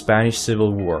security in the Spanish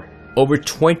Civil War. Over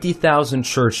 20,000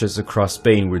 churches across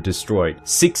Spain were destroyed.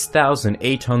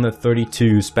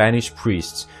 6,832 Spanish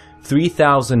priests,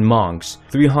 3,000 monks,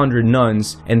 300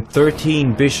 nuns, and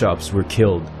 13 bishops were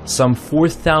killed. Some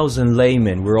 4,000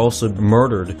 laymen were also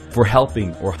murdered for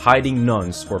helping or hiding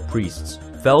nuns or priests.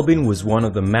 Felbin was one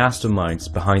of the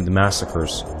masterminds behind the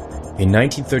massacres. In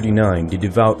 1939, the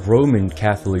devout Roman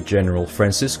Catholic general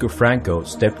Francisco Franco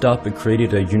stepped up and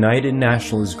created a united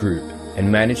nationalist group and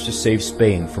managed to save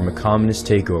Spain from a communist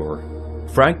takeover.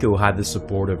 Franco had the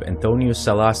support of Antonio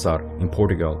Salazar in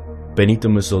Portugal, Benito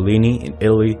Mussolini in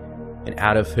Italy, and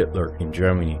Adolf Hitler in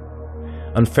Germany.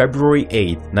 On February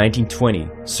 8, 1920,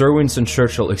 Sir Winston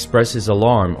Churchill expressed his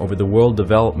alarm over the world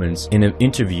developments in an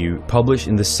interview published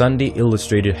in the Sunday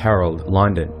Illustrated Herald,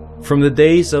 London. From the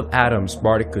days of Adam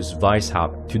Spartacus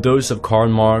Weishaupt to those of Karl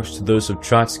Marx to those of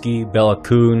Trotsky, Bela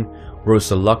Kun,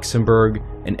 Rosa Luxemburg,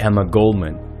 and Emma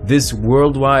Goldman, this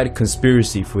worldwide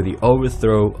conspiracy for the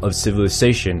overthrow of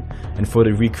civilization and for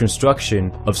the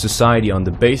reconstruction of society on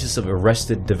the basis of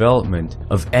arrested development,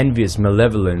 of envious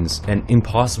malevolence and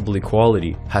impossible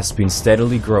equality has been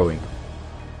steadily growing.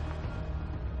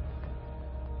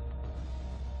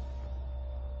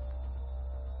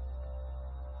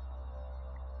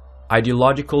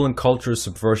 Ideological and cultural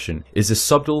subversion is a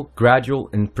subtle, gradual,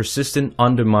 and persistent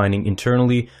undermining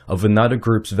internally of another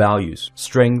group's values,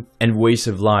 strength, and ways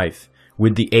of life,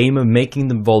 with the aim of making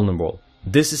them vulnerable.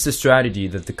 This is the strategy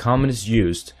that the communists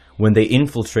used when they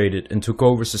infiltrated and took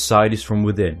over societies from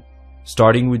within,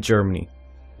 starting with Germany.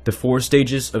 The 4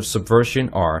 stages of subversion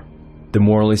are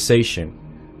demoralization,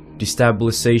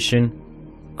 destabilization,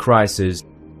 crisis,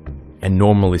 and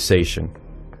normalization.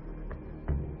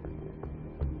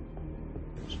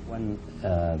 When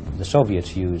the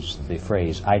Soviets used the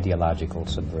phrase ideological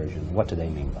subversion, what do they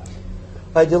mean by it?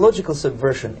 Ideological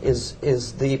subversion is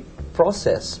the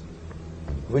process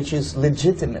which is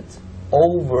legitimate,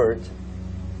 overt,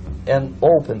 and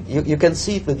open. You can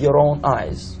see it with your own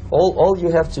eyes. All you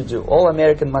have to do, all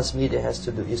American mass media has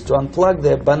to do, is to unplug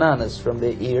their bananas from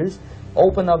their ears,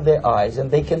 open up their eyes, and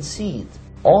they can see it.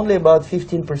 Only about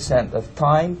 15% of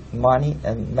time, money,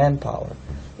 and manpower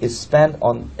is spent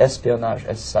on espionage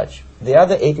as such. The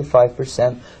other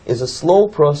 85% is a slow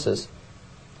process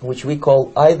which we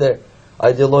call either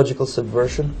ideological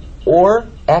subversion or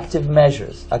active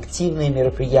measures, активные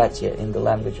мероприятия in the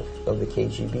language of the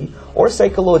KGB, or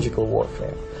psychological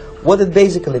warfare. What it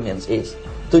basically means is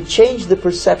to change the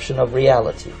perception of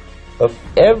reality of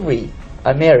every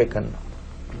American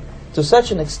to such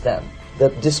an extent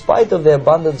that despite of the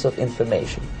abundance of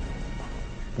information,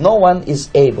 no one is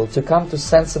able to come to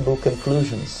sensible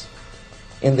conclusions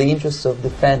in the interests of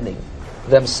defending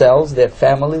themselves, their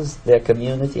families, their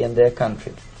community, and their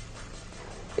country.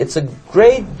 It's a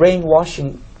great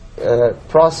brainwashing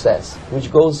process which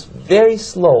goes very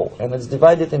slow, and it's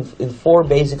divided in 4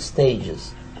 basic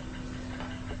stages.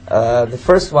 The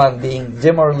first one being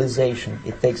demoralization.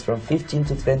 It takes from 15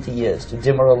 to 20 years to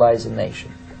demoralize a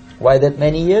nation. Why that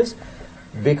many years?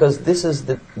 Because this is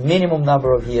the minimum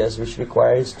number of years which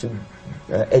requires to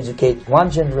educate one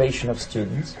generation of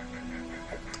students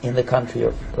in the country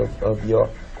of your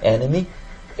enemy,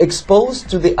 exposed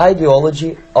to the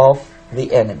ideology of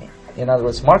the enemy. In other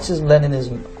words,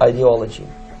 Marxism-Leninism ideology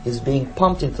is being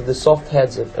pumped into the soft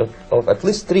heads of at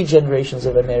least 3 generations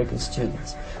of American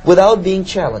students without being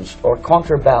challenged or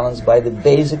counterbalanced by the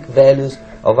basic values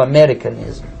of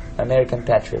Americanism, American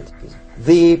patriotism.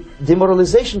 The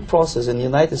demoralization process in the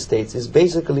United States is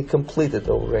basically completed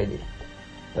already.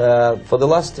 For the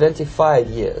last 25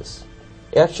 years,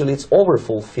 actually it's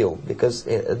overfulfilled, because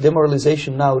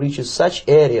demoralization now reaches such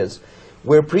areas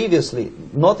where previously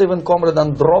not even Comrade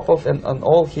Andropov and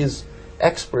all his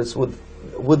experts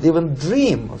would even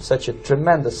dream of such a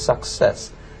tremendous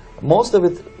success. Most of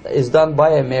it is done by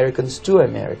Americans to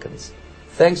Americans,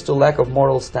 thanks to lack of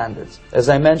moral standards. As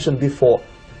I mentioned before,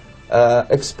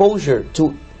 exposure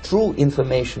to true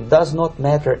information does not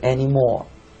matter anymore.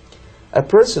 A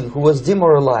person who was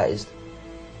demoralized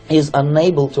is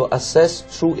unable to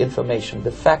assess true information.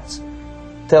 The facts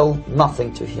tell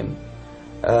nothing to him.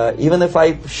 Even if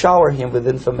I shower him with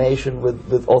information,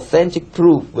 with authentic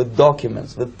proof, with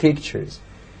documents, with pictures,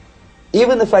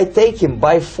 even if I take him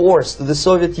by force to the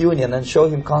Soviet Union and show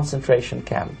him concentration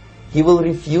camp, he will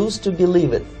refuse to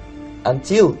believe it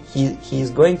until he is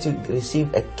going to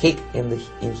receive a kick in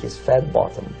his fat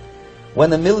bottom.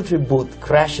 When a military boot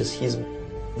crashes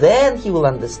then he will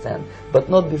understand, but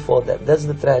not before that. That's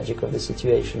the tragic of the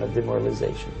situation of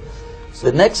demoralization. So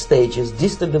the next stage is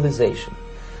destabilization.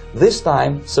 This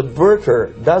time,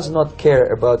 subverter does not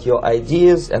care about your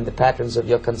ideas and the patterns of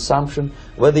your consumption.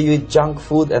 Whether you eat junk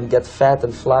food and get fat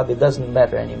and flabby, doesn't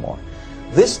matter anymore.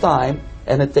 This time,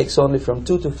 and it takes only from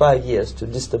 2 to 5 years to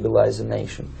destabilize a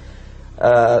nation,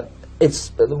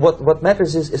 what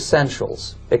matters is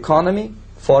essentials: economy,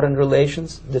 foreign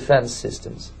relations, defense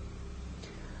systems.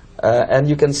 And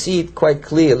you can see it quite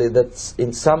clearly that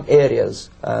in some areas,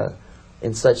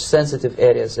 in such sensitive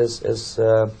areas as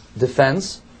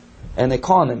defense and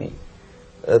economy,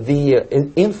 the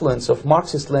influence of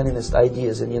Marxist-Leninist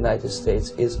ideas in the United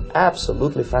States is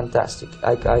absolutely fantastic.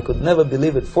 I could never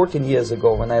believe it 14 years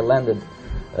ago when I landed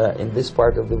in this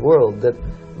part of the world that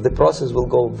the process will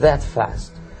go that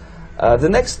fast. The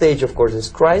next stage, of course, is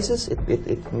crisis.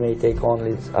 It may take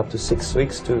only up to 6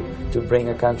 weeks to bring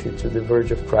a country to the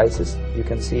verge of crisis. You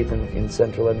can see it in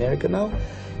Central America now.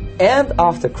 And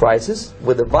after crisis,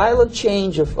 with a violent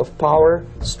change of power,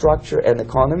 structure, and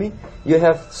economy, you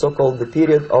have so-called the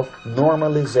period of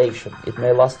normalization. It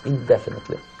may last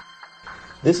indefinitely.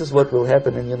 This is what will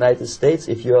happen in the United States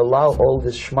if you allow all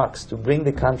these schmucks to bring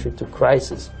the country to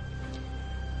crisis,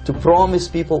 to promise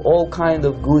people all kind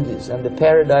of goodies and the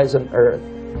paradise on earth,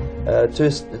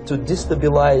 to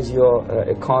destabilize your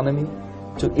economy,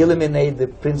 to eliminate the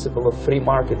principle of free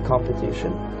market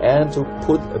competition, and to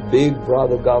put a big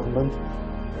brother government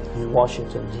in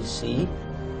Washington, D.C.,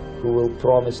 who will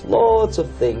promise lots of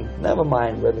things, never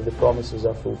mind whether the promises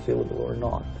are fulfillable or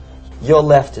not. Your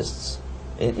leftists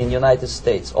in the United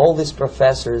States, all these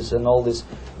professors and all these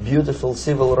beautiful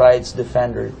civil rights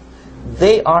defenders,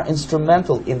 they are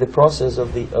instrumental in the process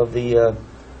of the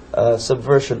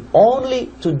subversion only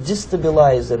to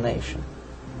destabilize the nation.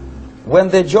 When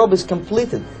their job is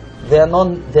completed, they are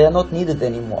not needed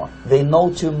anymore. They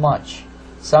know too much.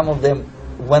 Some of them,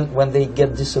 when they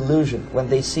get disillusioned, when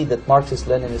they see that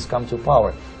Marxist-Leninists come to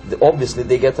power, obviously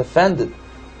they get offended.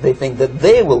 They think that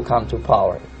they will come to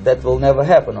power. That will never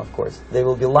happen, of course. They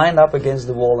will be lined up against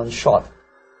the wall and shot.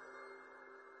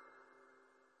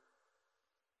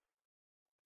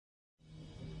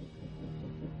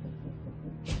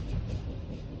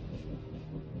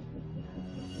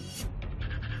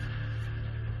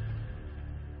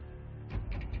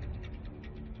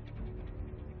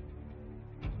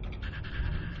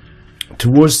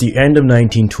 Towards the end of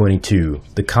 1922,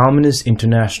 the Communist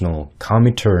International,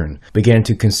 Comintern, began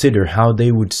to consider how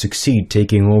they would succeed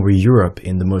taking over Europe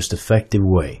in the most effective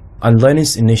way. On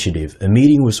Lenin's initiative, a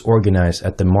meeting was organized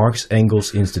at the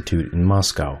Marx-Engels Institute in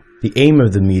Moscow. The aim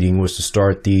of the meeting was to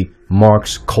start the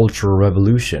Marx Cultural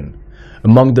Revolution.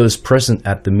 Among those present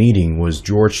at the meeting was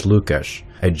George Lukács,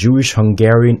 a Jewish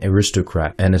Hungarian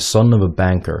aristocrat and a son of a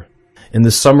banker. In the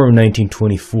summer of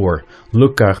 1924,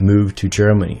 Lukács moved to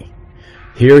Germany.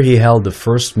 Here he held the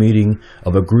first meeting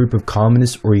of a group of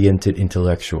communist-oriented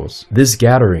intellectuals. This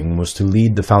gathering was to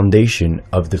lead the foundation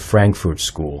of the Frankfurt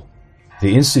School.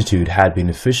 The institute had been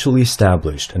officially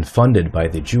established and funded by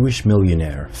the Jewish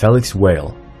millionaire Felix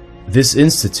Weil. This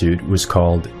institute was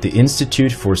called the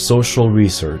Institute for Social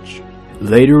Research.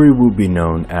 Later it would be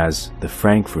known as the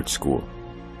Frankfurt School.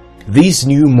 These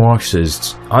new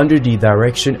Marxists, under the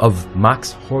direction of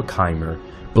Max Horkheimer,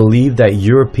 believed that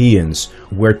Europeans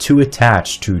were too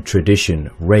attached to tradition,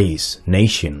 race,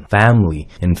 nation, family,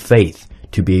 and faith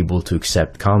to be able to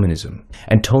accept communism.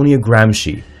 Antonio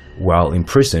Gramsci, while in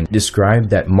prison, described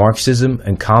that Marxism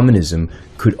and communism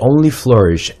could only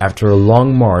flourish after a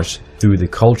long march through the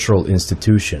cultural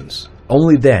institutions.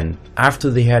 Only then, after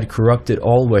they had corrupted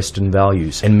all Western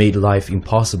values and made life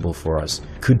impossible for us,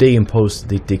 could they impose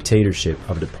the dictatorship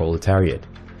of the proletariat.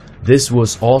 This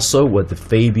was also what the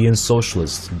Fabian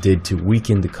socialists did to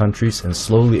weaken the countries and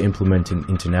slowly implementing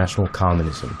international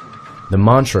communism. The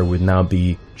mantra would now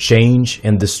be change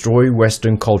and destroy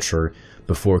Western culture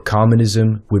before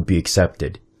communism would be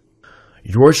accepted.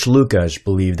 George Lukács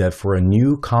believed that for a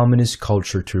new communist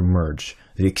culture to emerge,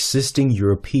 the existing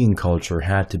European culture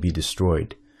had to be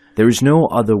destroyed. There is no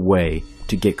other way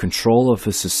to get control of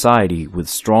a society with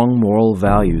strong moral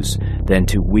values than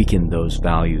to weaken those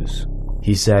values.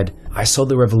 He said, "I saw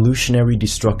the revolutionary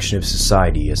destruction of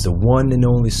society as the one and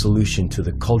only solution to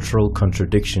the cultural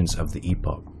contradictions of the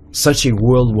epoch. Such a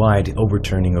worldwide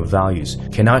overturning of values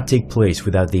cannot take place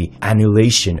without the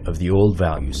annihilation of the old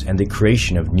values and the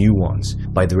creation of new ones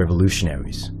by the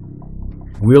revolutionaries."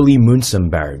 Willy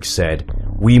Münzenberg said,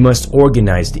 "We must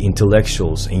organize the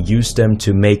intellectuals and use them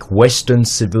to make Western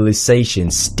civilization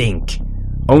stink.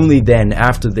 Only then,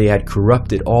 after they had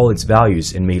corrupted all its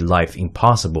values and made life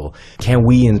impossible, can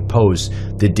we impose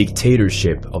the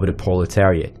dictatorship of the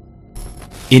proletariat."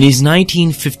 In his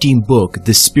 1915 book,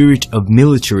 The Spirit of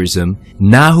Militarism,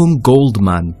 Nahum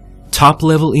Goldman,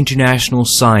 top-level international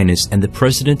Zionist and the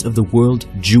president of the World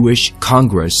Jewish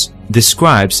Congress,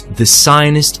 describes the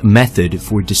Zionist method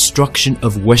for destruction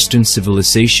of Western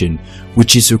civilization,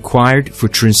 which is required for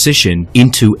transition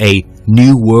into a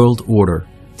new world order.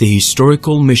 The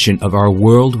historical mission of our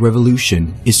world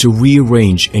revolution is to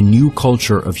rearrange a new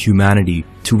culture of humanity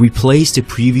to replace the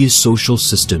previous social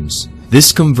systems.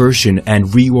 This conversion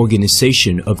and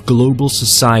reorganization of global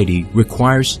society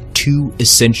requires two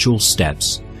essential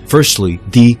steps. Firstly,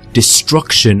 the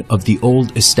destruction of the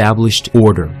old established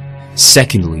order.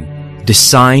 Secondly, the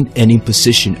sign and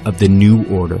imposition of the new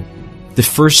order. The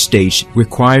first stage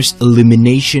requires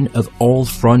elimination of all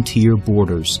frontier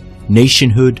borders,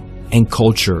 nationhood and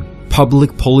culture,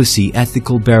 public policy,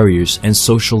 ethical barriers, and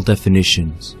social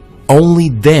definitions. Only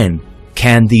then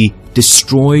can the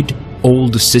destroyed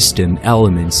old system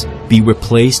elements be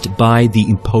replaced by the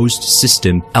imposed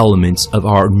system elements of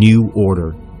our new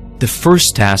order. The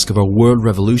first task of our world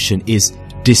revolution is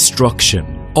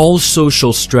destruction. All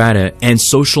social strata and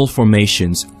social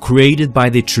formations created by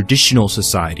the traditional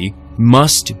society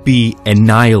must be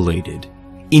annihilated.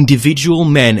 Individual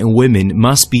men and women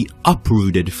must be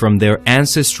uprooted from their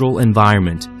ancestral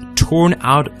environment, torn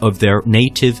out of their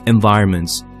native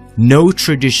environments. No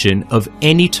tradition of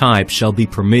any type shall be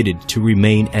permitted to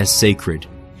remain as sacred.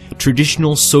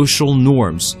 Traditional social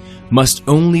norms must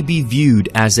only be viewed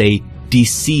as a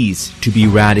disease to be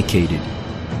eradicated.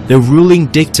 The ruling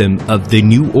dictum of the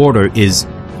new order is,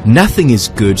 nothing is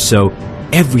good, so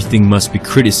everything must be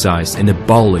criticized and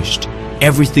abolished.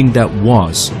 Everything that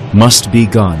was must be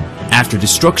gone. After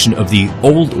destruction of the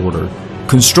old order,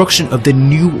 construction of the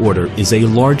new order is a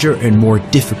larger and more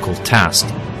difficult task.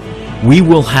 We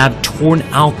will have torn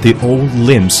out the old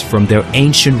limbs from their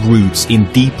ancient roots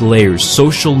in deep layers.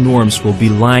 Social norms will be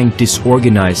lying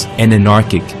disorganized and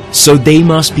anarchic, so they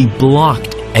must be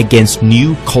blocked against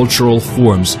new cultural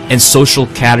forms and social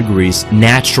categories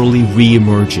naturally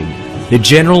re-emerging. The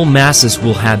general masses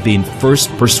will have been first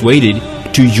persuaded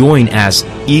to join as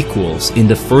equals in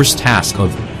the first task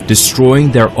of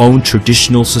destroying their own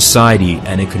traditional society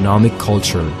and economic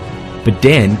culture. But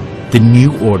then, the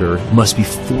new order must be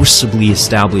forcibly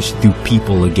established through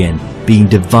people again, being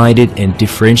divided and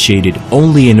differentiated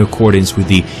only in accordance with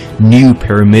the new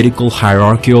pyramidical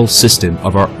hierarchical system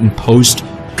of our imposed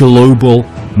global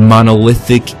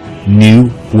monolithic new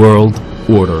world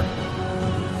order.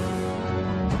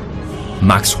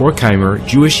 Max Horkheimer,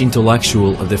 Jewish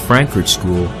intellectual of the Frankfurt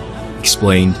School,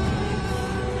 explained,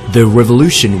 "The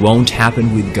revolution won't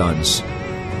happen with guns.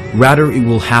 Rather, it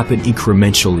will happen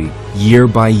incrementally, year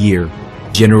by year,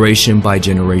 generation by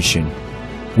generation.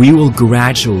 We will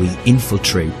gradually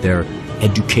infiltrate their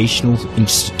educational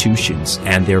institutions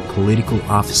and their political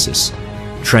offices,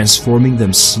 transforming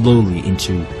them slowly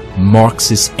into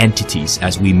Marxist entities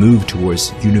as we move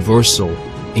towards universal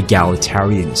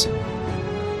egalitarianism."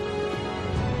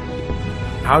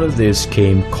 Out of this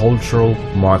came cultural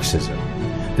Marxism,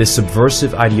 this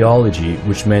subversive ideology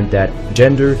which meant that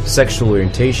gender, sexual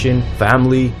orientation,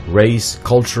 family, race,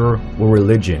 culture, or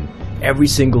religion, every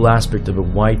single aspect of a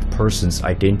white person's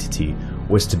identity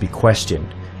was to be questioned,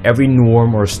 every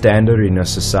norm or standard in a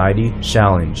society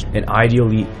challenged and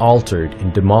ideally altered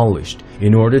and demolished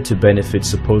in order to benefit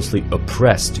supposedly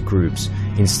oppressed groups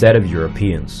instead of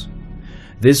Europeans.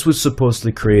 This would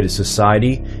supposedly create a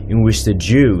society in which the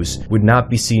Jews would not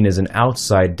be seen as an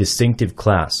outside distinctive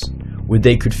class, where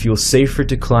they could feel safer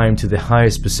to climb to the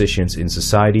highest positions in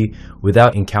society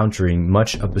without encountering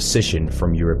much opposition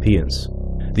from Europeans.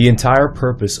 The entire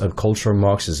purpose of cultural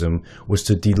Marxism was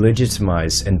to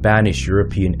delegitimize and banish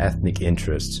European ethnic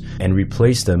interests and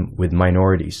replace them with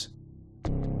minorities.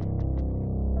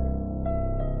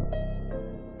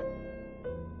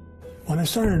 When I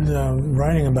started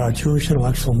writing about Jewish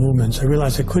intellectual movements, I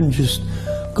realized I couldn't just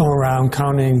go around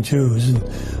counting Jews. And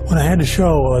what I had to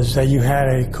show was that you had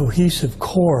a cohesive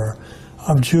core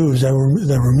of Jews that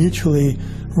were mutually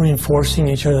reinforcing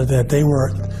each other, that they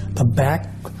were the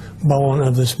backbone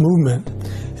of this movement.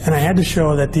 And I had to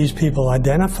show that these people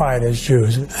identified as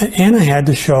Jews. And I had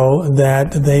to show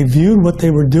that they viewed what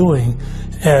they were doing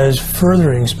as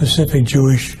furthering specific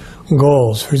Jewish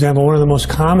goals. For example, one of the most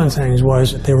common things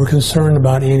was that they were concerned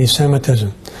about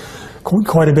anti-Semitism.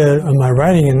 Quite a bit of my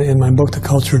writing in my book, The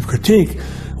Culture of Critique,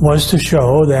 was to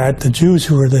show that the Jews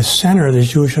who were the center of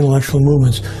these Jewish intellectual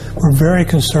movements were very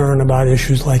concerned about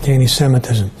issues like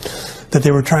anti-Semitism. That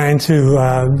they were trying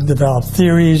to develop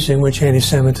theories in which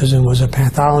anti-Semitism was a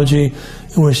pathology,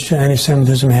 in which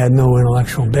anti-Semitism had no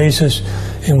intellectual basis,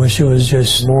 in which it was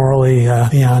just morally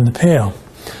beyond the pale.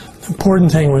 The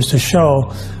important thing was to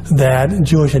show that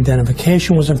Jewish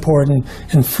identification was important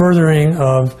in furthering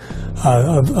of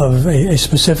a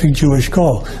specific Jewish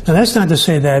goal. Now, that's not to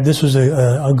say that this was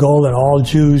a goal that all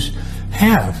Jews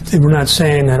have. We're not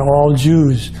saying that all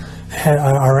Jews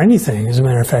are anything, as a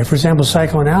matter of fact. For example,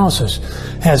 psychoanalysis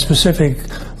has specific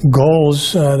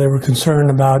goals. They were concerned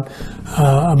about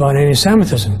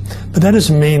anti-Semitism. But that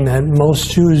doesn't mean that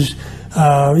most Jews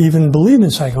even believe in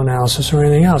psychoanalysis or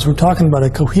anything else. We're talking about a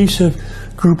cohesive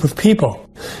group of people.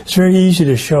 It's very easy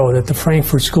to show that the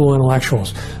Frankfurt School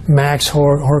intellectuals, Max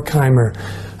Horkheimer,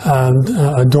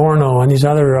 Adorno, and these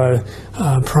other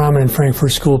prominent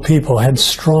Frankfurt School people had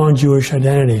strong Jewish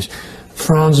identities.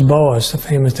 Franz Boas, the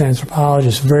famous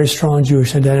anthropologist, very strong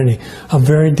Jewish identity, a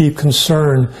very deep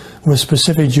concern with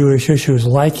specific Jewish issues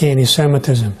like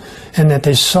anti-Semitism, and that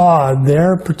they saw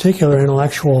their particular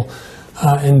intellectual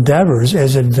endeavors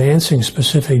as advancing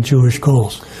specific Jewish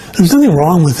goals. There's nothing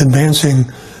wrong with advancing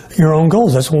your own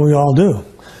goals. That's what we all do.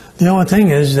 The only thing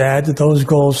is that those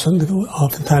goals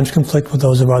oftentimes conflict with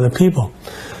those of other people.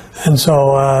 And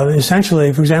so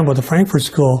essentially, for example, at the Frankfurt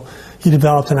School, he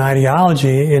developed an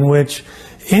ideology in which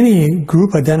any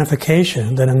group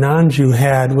identification that a non-Jew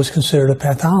had was considered a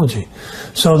pathology.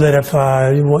 So that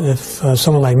if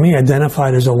someone like me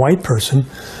identified as a white person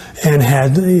and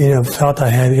had, felt I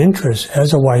had interest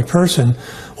as a white person,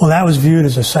 well, that was viewed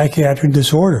as a psychiatric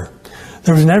disorder.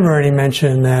 There was never any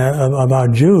mention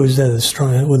about Jews that is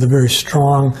strong, with a very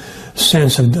strong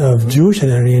sense of Jewish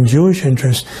identity and Jewish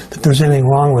interest, that there was anything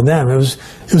wrong with them. It was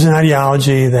an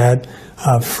ideology that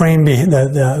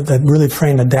that really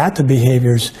framed adaptive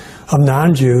behaviors of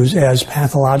non-Jews as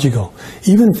pathological.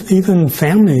 Even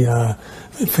family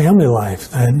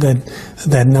life,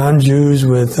 that non-Jews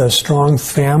with strong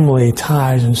family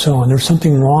ties and so on, there was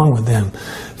something wrong with them.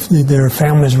 Their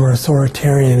families were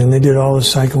authoritarian, and they did all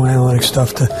this psychoanalytic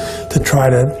stuff to try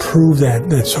to prove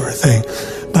that sort of thing.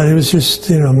 But it was just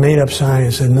made up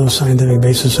science and no scientific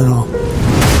basis at all.